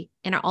legacy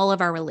in all of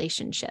our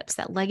relationships,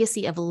 that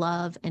legacy of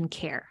love and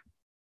care?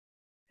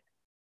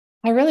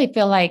 I really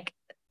feel like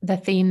the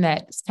theme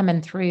that's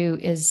coming through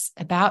is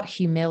about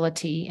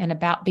humility and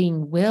about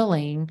being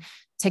willing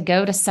to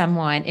go to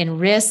someone and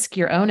risk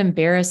your own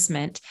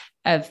embarrassment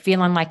of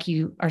feeling like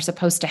you are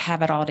supposed to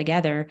have it all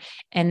together,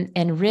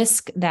 and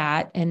risk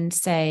that and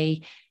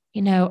say,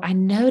 I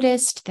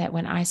noticed that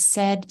when I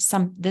said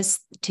this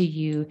to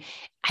you,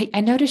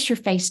 I noticed your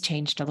face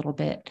changed a little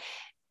bit,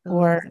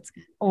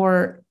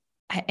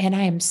 and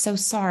I am so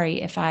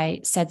sorry if I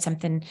said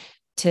something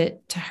to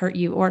hurt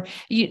you, or,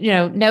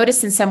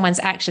 notice in someone's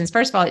actions.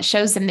 First of all, it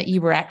shows them that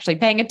you were actually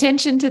paying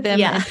attention to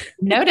them and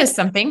notice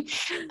something.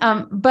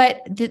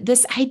 But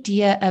this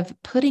idea of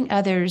putting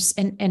others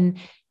and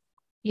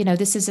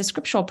this is a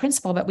scriptural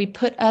principle, but we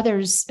put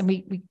others and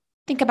we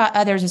think about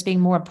others as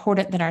being more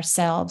important than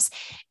ourselves.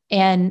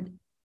 And,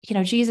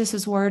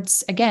 Jesus's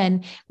words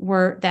again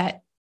were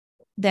that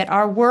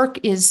our work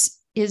is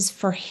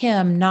for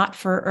him, not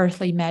for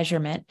earthly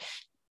measurement.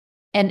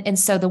 And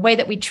so the way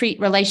that we treat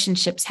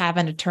relationships have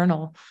an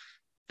eternal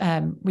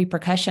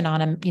repercussion on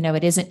them.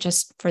 It isn't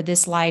just for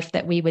this life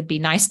that we would be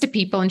nice to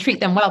people and treat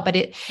them well, but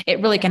it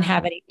really can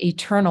have an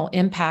eternal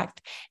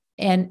impact.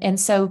 And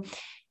so,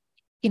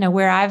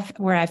 where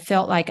I've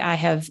felt like I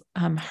have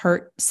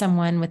hurt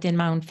someone within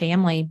my own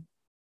family,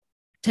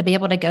 to be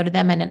able to go to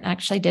them, and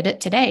actually did it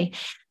today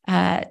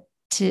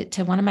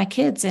to one of my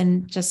kids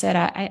and just said,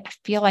 I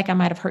feel like I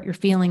might have hurt your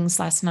feelings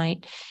last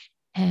night.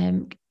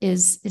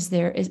 Is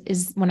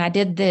when I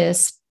did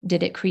this,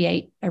 did it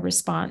create a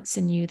response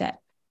in you that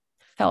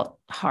felt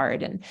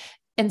hard?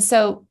 And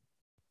so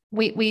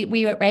we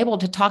were able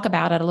to talk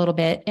about it a little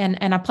bit,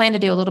 and I plan to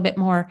do a little bit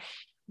more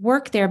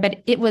work there,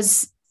 but it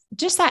was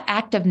just that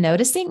act of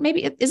noticing.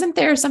 Maybe isn't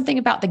there something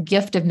about the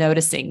gift of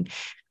noticing?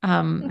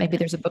 Maybe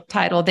there's a book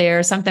title there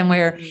or something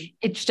where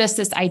it's just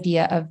this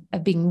idea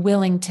of being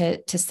willing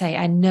to say,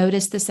 I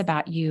noticed this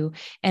about you.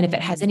 And if it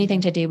has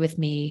anything to do with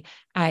me,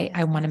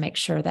 I want to make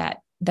sure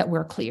that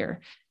we're clear.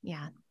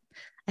 Yeah.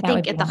 I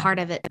think at the heart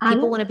of it,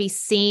 people want to be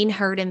seen,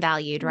 heard, and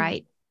valued,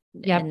 right?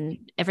 Yep.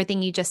 And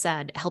everything you just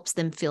said helps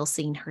them feel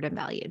seen, heard, and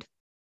valued.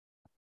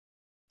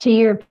 To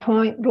your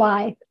point,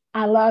 Blythe,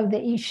 I love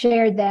that you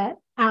shared that.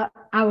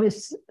 I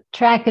was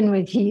tracking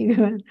with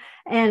you,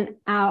 and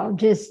I'll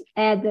just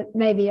add that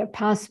maybe a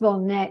possible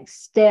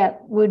next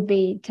step would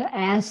be to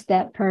ask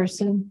that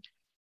person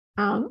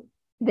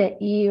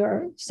that you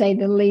are, say,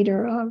 the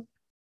leader of,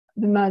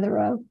 the mother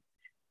of,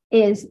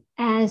 is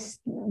ask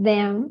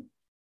them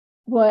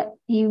what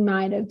you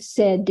might have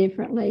said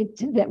differently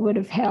that would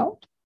have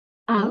helped.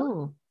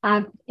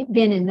 I've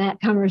been in that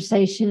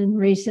conversation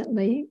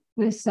recently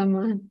with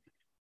someone,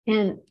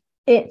 and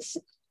it's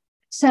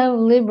so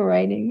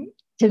liberating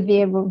to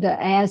be able to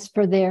ask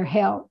for their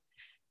help.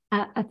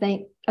 I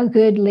think a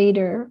good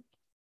leader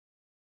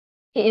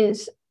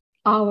is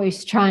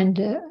always trying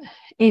to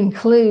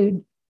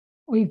include,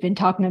 we've been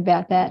talking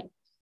about that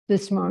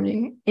this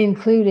morning,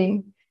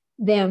 including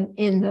them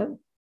in the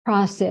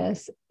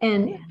process.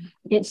 And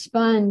it's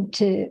fun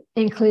to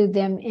include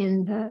them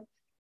in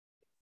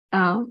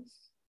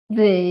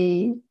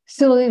the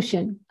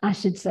solution, I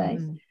should say.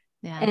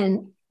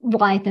 And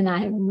Blythe and I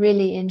have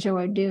really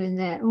enjoyed doing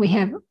that. We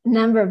have a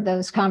number of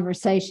those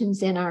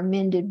conversations in our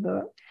Mended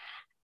book,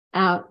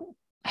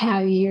 how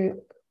you're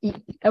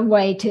a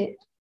way to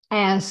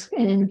ask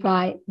and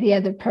invite the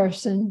other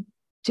person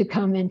to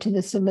come into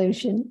the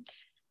solution.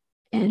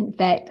 In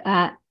fact,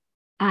 I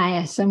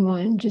asked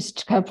someone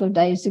just a couple of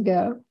days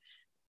ago,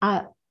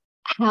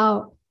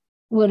 how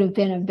would have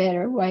been a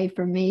better way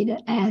for me to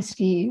ask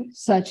you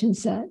such and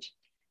such,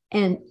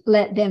 and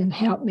let them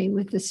help me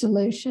with the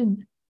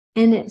solution.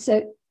 And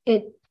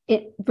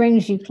it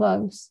brings you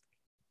close.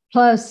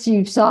 Plus,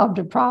 you've solved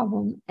a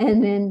problem,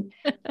 and then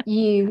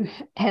you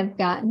have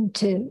gotten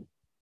to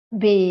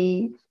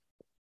be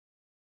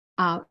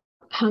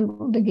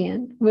humbled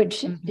again,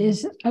 which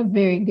is a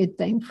very good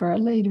thing for a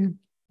leader.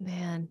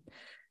 Man,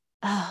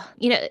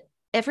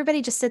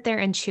 everybody just sit there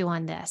and chew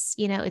on this.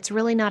 It's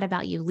really not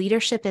about you.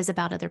 Leadership is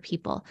about other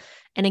people.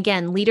 And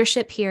again,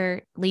 leadership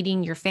here,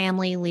 leading your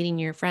family, leading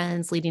your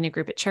friends, leading a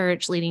group at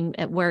church, leading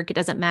at work. It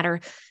doesn't matter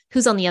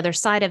who's on the other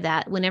side of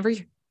that.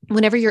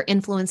 Whenever you're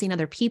influencing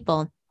other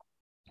people,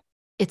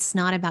 it's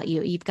not about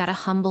you. You've got to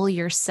humble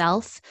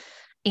yourself.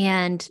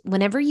 And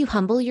whenever you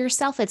humble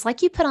yourself, it's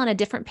like you put on a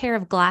different pair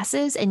of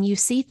glasses and you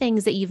see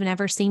things that you've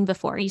never seen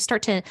before. You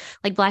start to,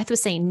 like Blythe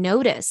was saying,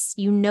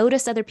 you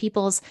notice other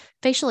people's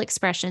facial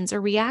expressions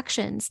or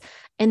reactions.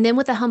 And then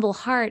with a humble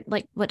heart,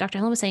 like what Dr.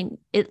 Helen was saying,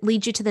 it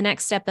leads you to the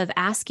next step of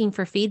asking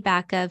for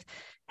feedback of,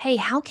 hey,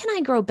 how can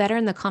I grow better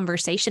in the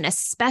conversation?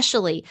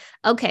 Especially,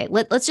 okay,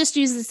 let's just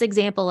use this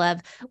example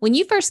of when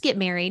you first get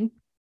married,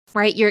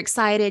 right? You're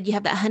excited. You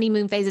have that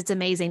honeymoon phase. It's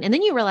amazing. And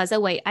then you realize,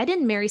 oh, wait, I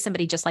didn't marry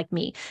somebody just like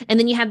me. And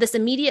then you have this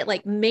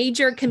immediate,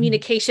 major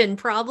communication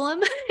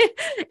problem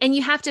and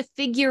you have to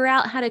figure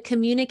out how to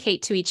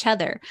communicate to each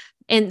other.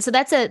 And so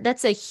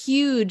that's a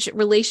huge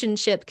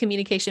relationship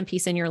communication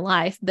piece in your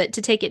life, but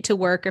to take it to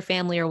work or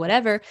family or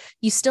whatever,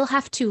 you still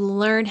have to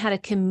learn how to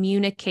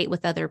communicate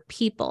with other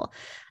people.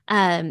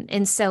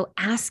 And so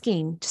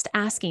just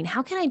asking,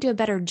 how can I do a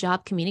better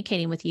job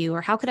communicating with you?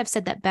 Or how could I have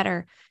said that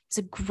better? It's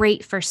a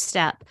great first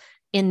step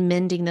in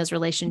mending those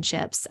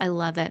relationships. I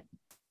love it.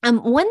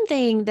 One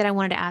thing that I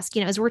wanted to ask,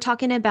 as we're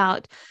talking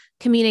about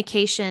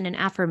communication and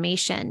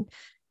affirmation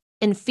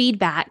and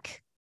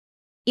feedback,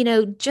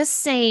 just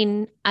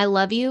saying, I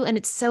love you, and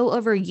it's so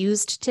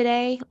overused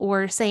today,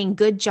 or saying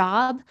good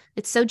job,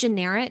 it's so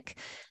generic.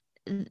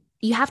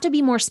 You have to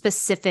be more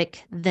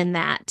specific than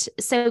that.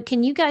 So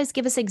can you guys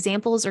give us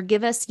examples or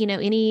give us,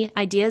 any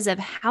ideas of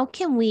how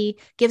can we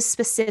give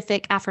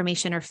specific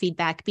affirmation or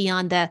feedback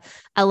beyond the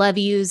I love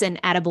yous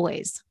and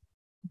attaboys?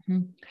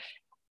 Mm-hmm.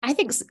 I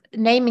think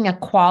naming a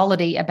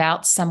quality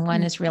about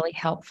someone is really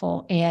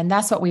helpful. And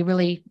that's what we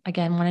really,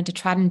 again, wanted to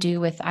try and do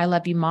with I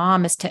Love You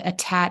Mom, is to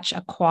attach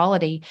a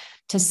quality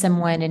to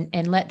someone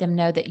and let them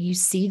know that you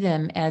see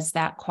them as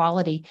that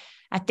quality.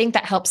 I think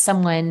that helps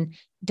someone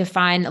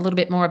define a little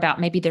bit more about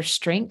maybe their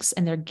strengths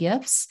and their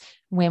gifts,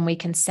 when we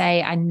can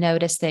say, I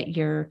noticed that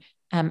you're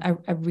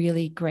a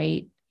really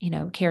great,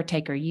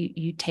 caretaker.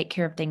 You take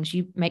care of things,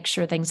 you make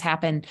sure things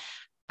happen.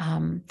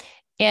 And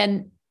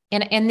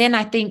then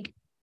I think,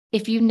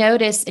 if you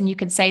notice and you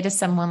can say to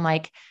someone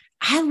like,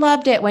 I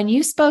loved it when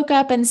you spoke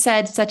up and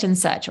said such and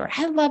such, or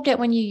I loved it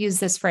when you used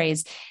this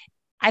phrase.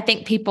 I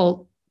think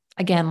people,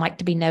 again, like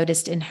to be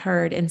noticed and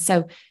heard. And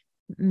so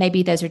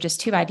maybe those are just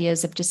two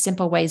ideas of just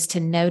simple ways to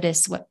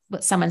notice what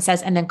someone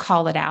says and then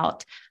call it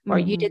out. Or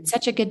you did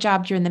such a good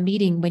job during the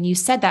meeting when you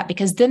said that,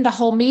 because then the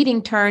whole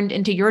meeting turned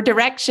into your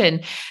direction.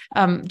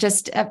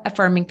 Just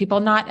affirming people,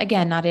 not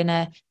in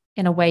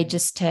a way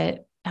just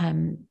to,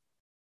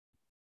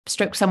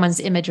 stroke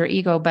someone's image or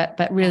ego,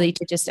 but really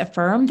to just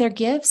affirm their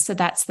gifts. So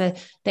that's the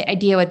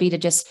idea would be to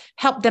just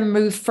help them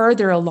move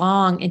further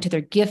along into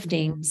their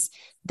giftings,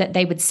 that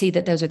they would see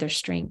that those are their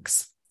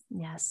strengths.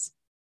 Yes.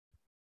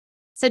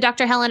 So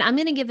Dr. Helen, I'm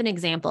going to give an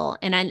example,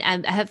 and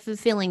I have a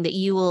feeling that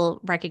you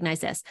will recognize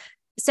this.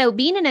 So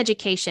being in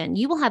education,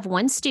 you will have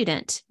one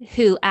student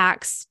who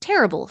acts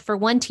terrible for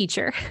one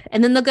teacher,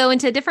 and then they'll go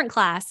into a different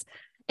class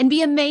and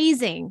be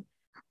amazing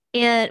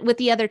with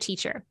the other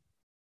teacher.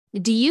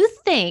 Do you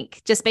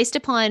think, just based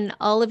upon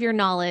all of your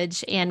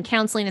knowledge and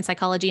counseling and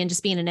psychology and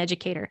just being an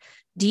educator,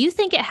 do you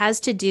think it has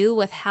to do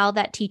with how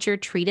that teacher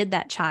treated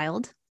that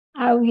child?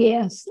 Oh,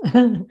 yes.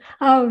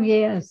 Oh,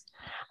 yes.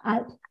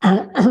 I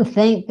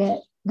think that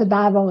the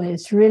Bible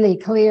is really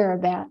clear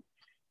about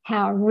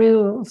how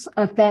rules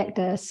affect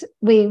us.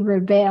 We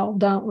rebel,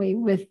 don't we,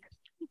 with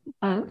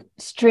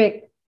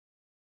strict,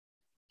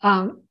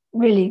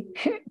 really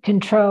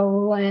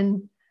control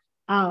and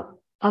a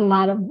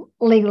lot of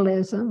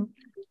legalism.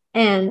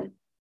 And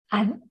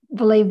I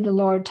believe the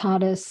Lord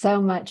taught us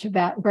so much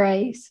about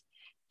grace.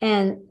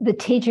 And the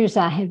teachers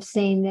I have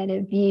seen that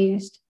have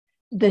used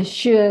the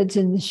shoulds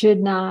and the should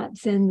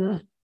nots and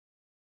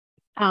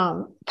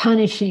the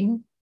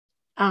punishing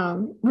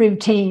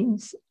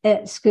routines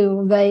at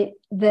school,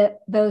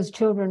 those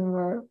children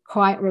were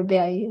quite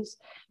rebellious.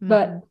 Mm-hmm.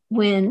 But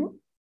when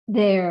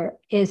there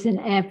is an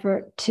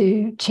effort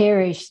to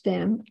cherish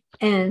them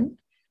and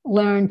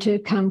learn to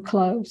come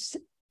close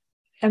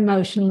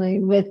emotionally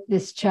with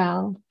this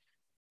child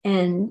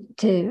and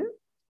to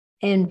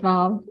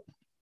involve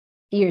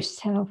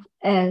yourself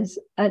as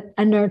a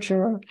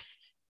nurturer,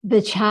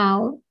 the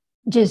child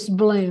just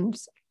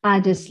blooms.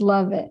 I just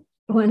love it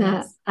when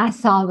I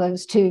saw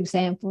those two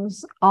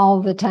examples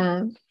all the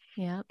time.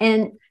 Yeah.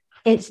 And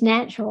it's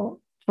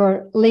natural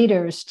for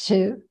leaders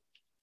to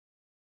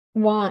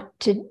want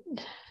to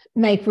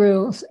make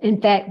rules.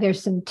 In fact,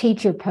 there's some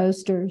teacher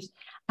posters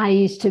I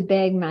used to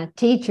beg my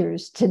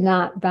teachers to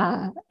not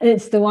buy.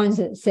 It's the ones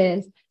that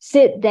says,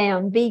 sit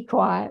down, be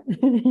quiet,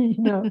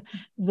 the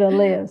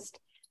list.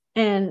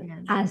 And yes.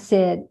 I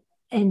said,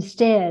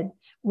 instead,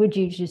 would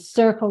you just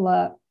circle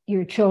up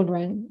your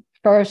children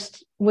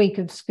first week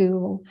of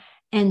school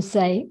and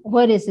say,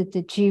 what is it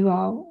that you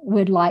all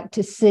would like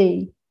to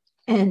see?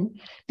 And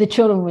the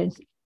children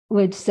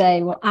would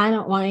say, well, I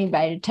don't want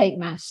anybody to take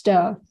my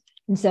stuff.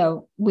 And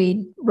so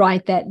we'd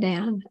write that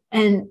down.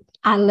 And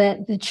I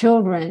let the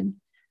children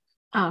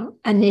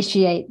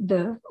initiate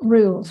the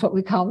rules, what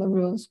we call the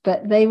rules,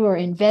 but they were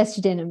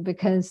invested in them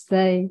because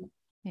they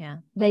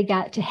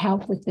got to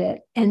help with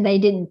it, and they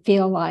didn't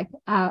feel like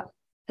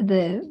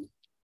the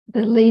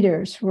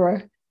leaders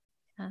were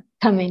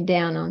coming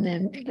down on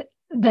them.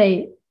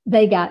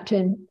 They got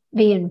to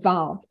be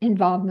involved.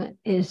 Involvement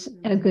is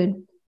a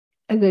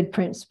good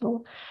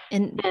principle.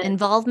 And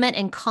involvement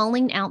and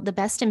calling out the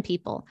best in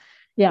people.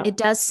 Yeah, it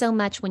does so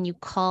much when you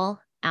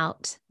call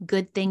out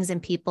good things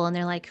in people, and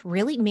they're like,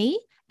 "Really, me?"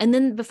 And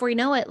then before you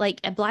know it,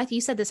 like Blythe, you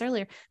said this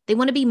earlier, they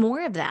want to be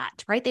more of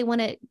that, right? They want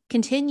to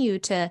continue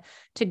to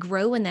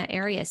grow in that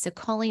area. So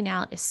calling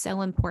out is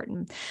so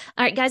important.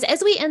 All right, guys,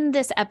 as we end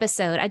this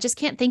episode, I just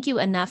can't thank you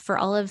enough for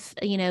all of,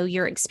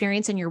 your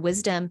experience and your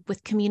wisdom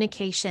with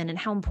communication and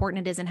how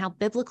important it is and how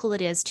biblical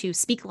it is to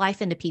speak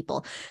life into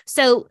people.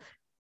 So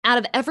out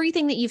of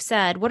everything that you've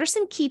said, what are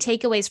some key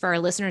takeaways for our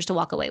listeners to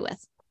walk away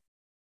with?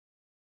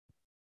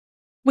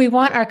 We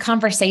want our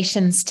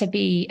conversations to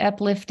be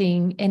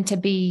uplifting and to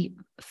be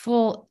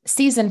full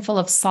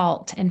of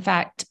salt. In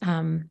fact,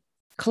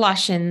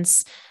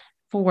 Colossians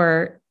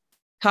 4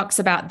 talks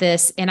about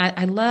this. And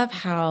I love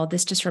how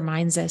this just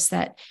reminds us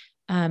that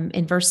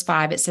in verse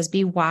 5, it says,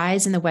 be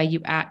wise in the way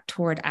you act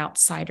toward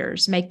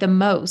outsiders. Make the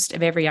most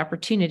of every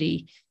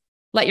opportunity.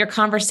 Let your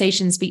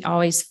conversations be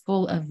always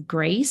full of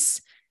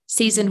grace,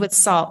 seasoned with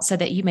salt, so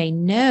that you may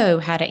know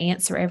how to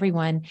answer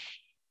everyone.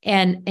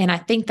 And I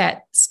think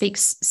that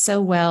speaks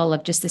so well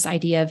of just this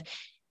idea of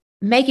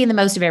making the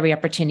most of every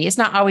opportunity. It's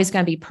not always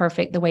going to be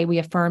perfect the way we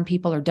affirm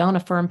people or don't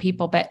affirm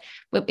people, but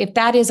if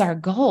that is our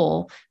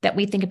goal, that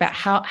we think about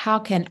how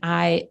can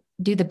I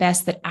do the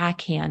best that I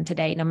can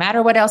today, no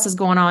matter what else is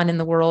going on in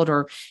the world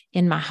or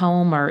in my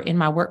home or in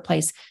my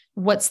workplace,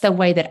 what's the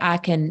way that I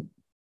can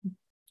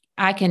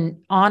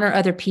honor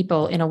other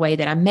people in a way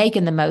that I'm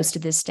making the most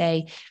of this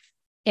day.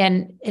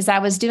 And as I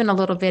was doing a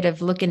little bit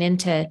of looking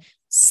into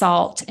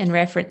salt and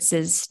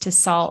references to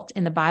salt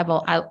in the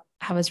Bible, I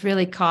was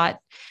really caught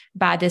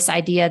by this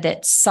idea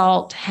that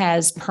salt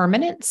has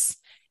permanence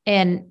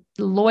and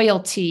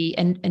loyalty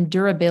and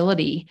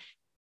durability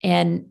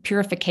and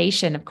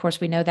purification. Of course,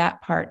 we know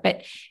that part.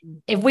 But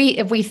if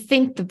we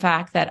think the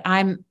fact that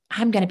I'm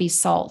going to be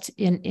salt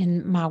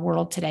in my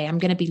world today, I'm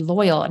going to be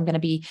loyal, I'm going to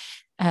be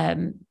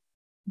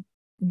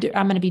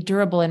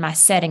durable in my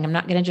setting. I'm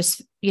not going to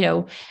just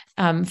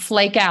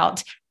flake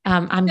out.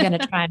 I'm going to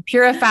try and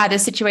purify the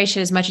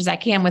situation as much as I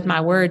can with my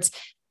words.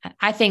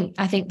 I think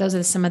those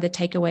are some of the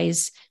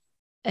takeaways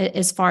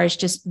as far as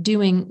just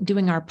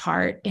doing our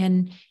part.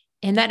 And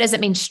that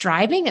doesn't mean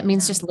striving. It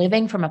means just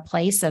living from a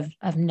place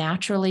of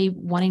naturally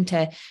wanting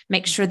to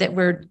make sure that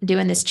we're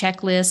doing this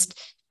checklist,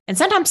 and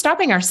sometimes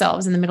stopping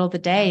ourselves in the middle of the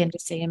day and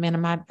just saying, man,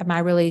 am I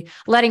really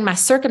letting my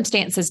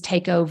circumstances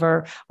take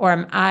over? Or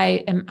am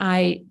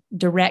I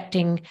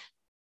directing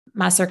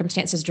my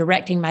circumstances,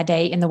 directing my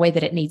day in the way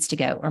that it needs to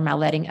go? Or am I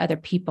letting other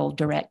people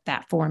direct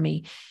that for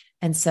me?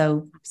 And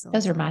so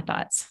Those are my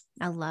thoughts.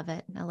 I love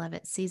it. I love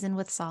it. Seasoned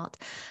with salt.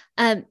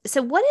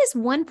 So what is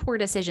one poor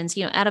decision?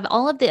 Out of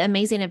all of the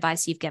amazing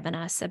advice you've given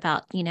us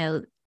about,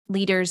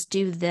 leaders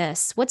do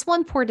this, what's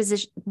one poor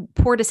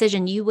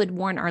decision you would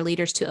warn our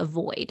leaders to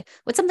avoid?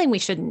 What's something we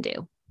shouldn't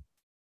do?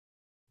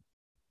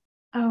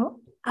 Oh,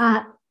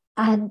 I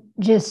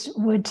just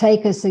would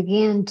take us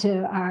again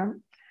to our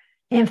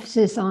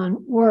emphasis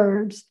on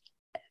words.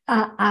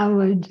 I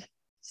would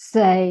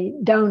say,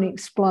 don't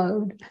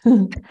explode.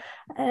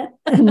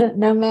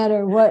 No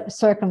matter what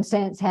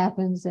circumstance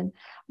happens. And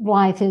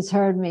Blythe has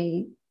heard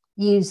me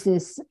use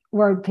this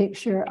word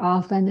picture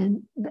often,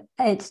 and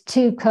it's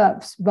 2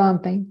 cups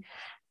bumping.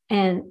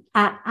 And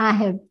I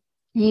have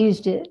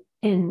used it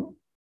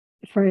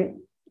for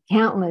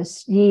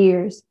countless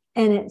years,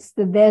 and it's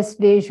the best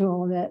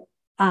visual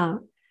that I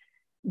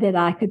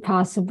could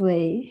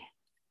possibly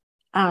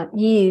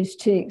use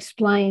to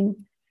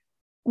explain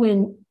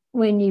when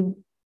you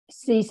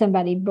see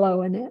somebody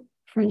blowing it.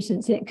 For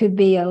instance, it could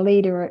be a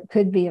leader, or it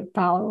could be a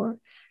follower.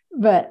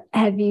 But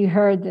have you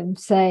heard them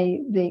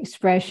say the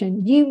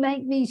expression, "You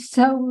make me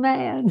so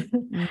mad"?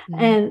 Mm-hmm.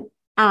 And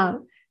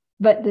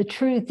but the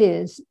truth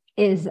is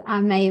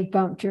I may have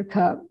bumped your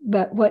cup,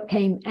 but what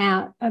came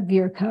out of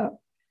your cup,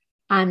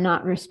 I'm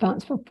not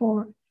responsible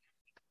for.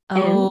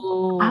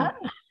 Oh.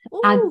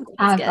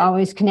 I've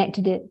always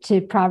connected it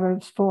to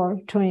Proverbs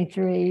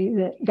 4:23,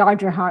 that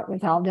guard your heart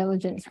with all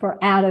diligence,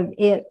 for out of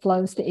it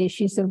flows the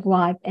issues of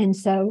life. And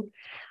so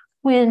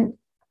when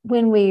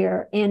we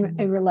are in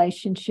a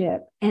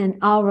relationship, and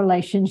all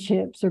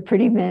relationships are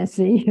pretty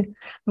messy,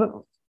 but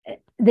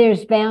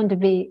there's bound to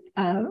be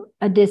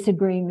a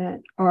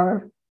disagreement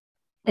or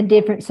a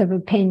difference of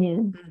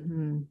opinion.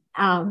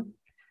 Mm-hmm.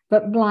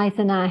 But Blythe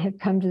and I have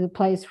come to the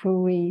place where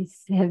we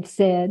have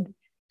said,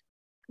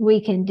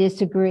 we can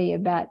disagree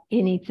about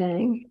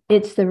anything.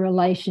 It's the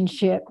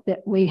relationship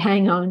that we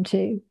hang on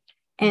to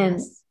and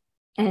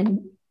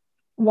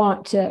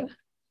want to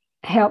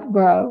help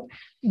grow.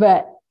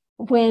 But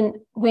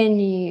when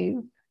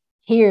you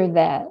hear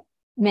that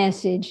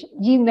message,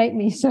 "You make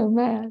me so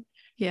mad,"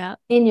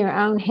 in your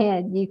own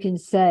head, you can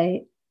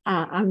say,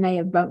 I may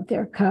have bumped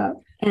their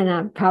cup, and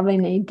I probably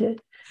need to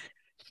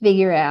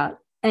figure out.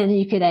 And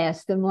you could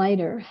ask them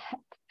later,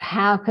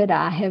 how could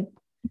I have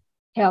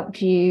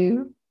helped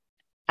you?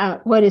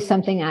 What is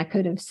something I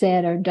could have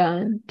said or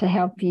done to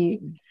help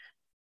you?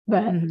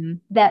 But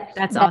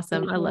that's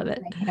awesome. I love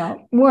it.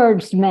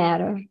 Words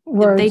matter.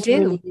 Words they do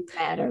really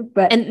matter.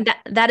 But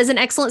that is an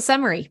excellent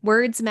summary.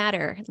 Words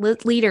matter.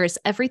 Leaders,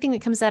 everything that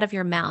comes out of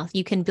your mouth,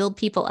 you can build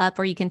people up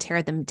or you can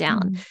tear them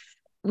down.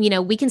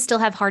 Mm-hmm. We can still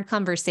have hard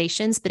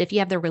conversations, but if you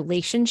have the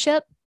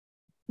relationship,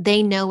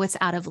 they know it's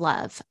out of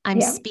love.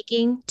 I'm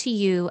speaking to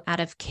you out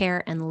of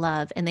care and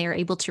love, and they are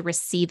able to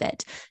receive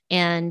it.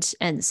 And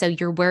so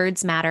your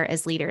words matter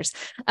as leaders.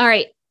 All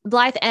right,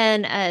 Blythe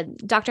and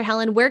Dr.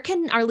 Helen, where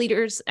can our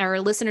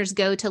listeners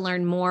go to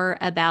learn more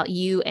about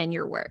you and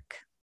your work?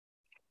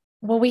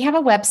 Well, we have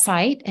a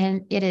website,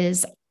 and it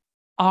is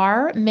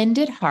Our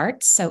Mended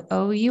Hearts. So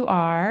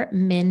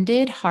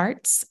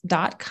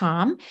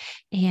OURmendedhearts.com.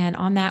 And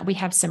on that, we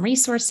have some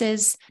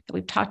resources that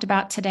we've talked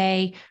about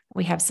today.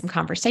 We have some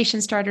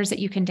conversation starters that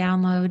you can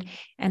download.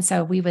 And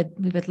so we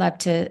would love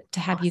to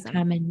have you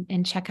come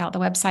and check out the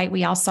website.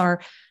 We also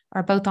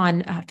are both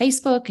on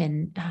Facebook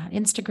and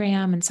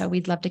Instagram. And so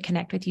we'd love to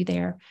connect with you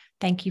there.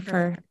 Thank you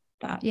for,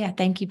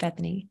 thank you,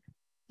 Bethany.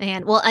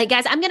 And well,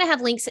 guys, I'm going to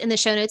have links in the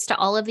show notes to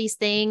all of these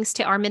things,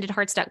 to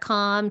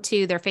ourmendedhearts.com,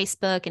 to their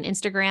Facebook and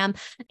Instagram.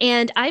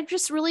 And I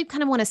just really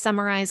kind of want to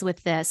summarize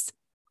with this.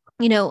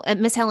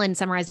 Miss Helen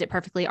summarized it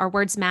perfectly. Our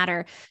words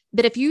matter.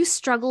 But if you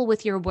struggle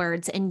with your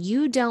words and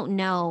you don't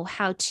know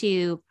how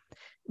to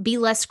be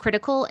less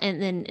critical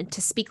and then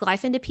to speak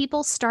life into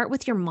people, start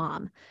with your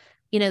mom.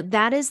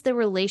 That is the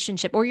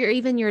relationship, or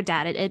even your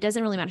dad. It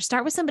doesn't really matter.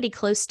 Start with somebody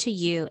close to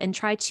you and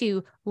try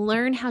to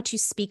learn how to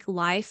speak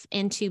life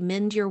and to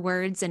mend your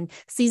words and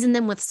season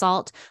them with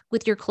salt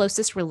with your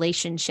closest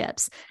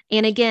relationships.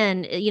 And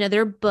again,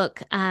 their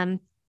book,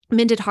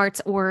 Mended Hearts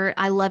or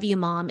I Love You,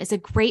 Mom, is a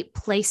great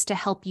place to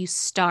help you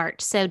start.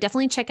 So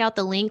definitely check out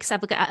the links.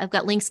 I've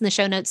got links in the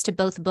show notes to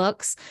both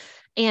books,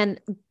 and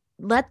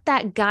let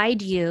that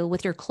guide you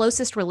with your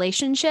closest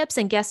relationships.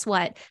 And guess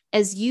what?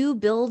 As you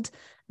build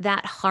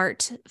that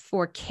heart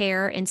for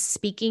care and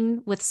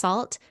speaking with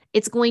salt,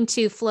 it's going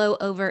to flow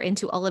over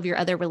into all of your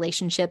other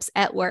relationships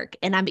at work.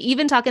 And I'm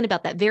even talking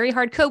about that very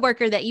hard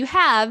coworker that you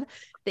have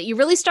that you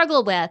really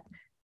struggle with.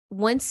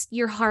 Once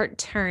your heart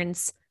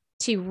turns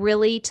to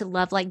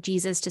love like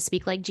Jesus, to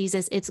speak like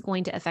Jesus, it's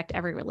going to affect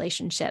every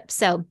relationship.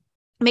 So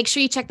make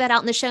sure you check that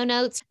out in the show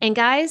notes. And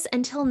guys,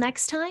 until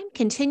next time,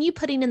 continue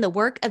putting in the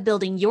work of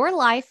building your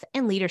life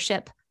and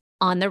leadership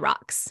on the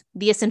rocks,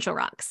 the essential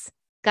rocks.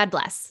 God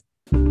bless.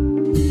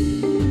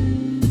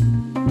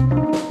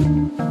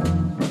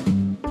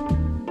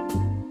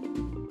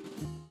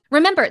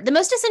 Remember, the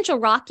most essential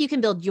rock you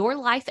can build your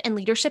life and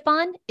leadership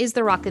on is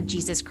the rock of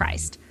Jesus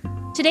Christ.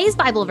 Today's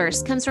Bible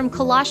verse comes from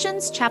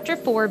Colossians chapter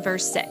 4,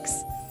 verse 6.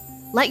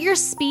 Let your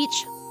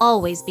speech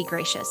always be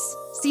gracious,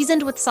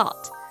 seasoned with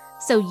salt,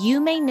 so you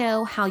may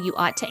know how you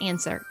ought to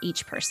answer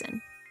each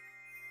person.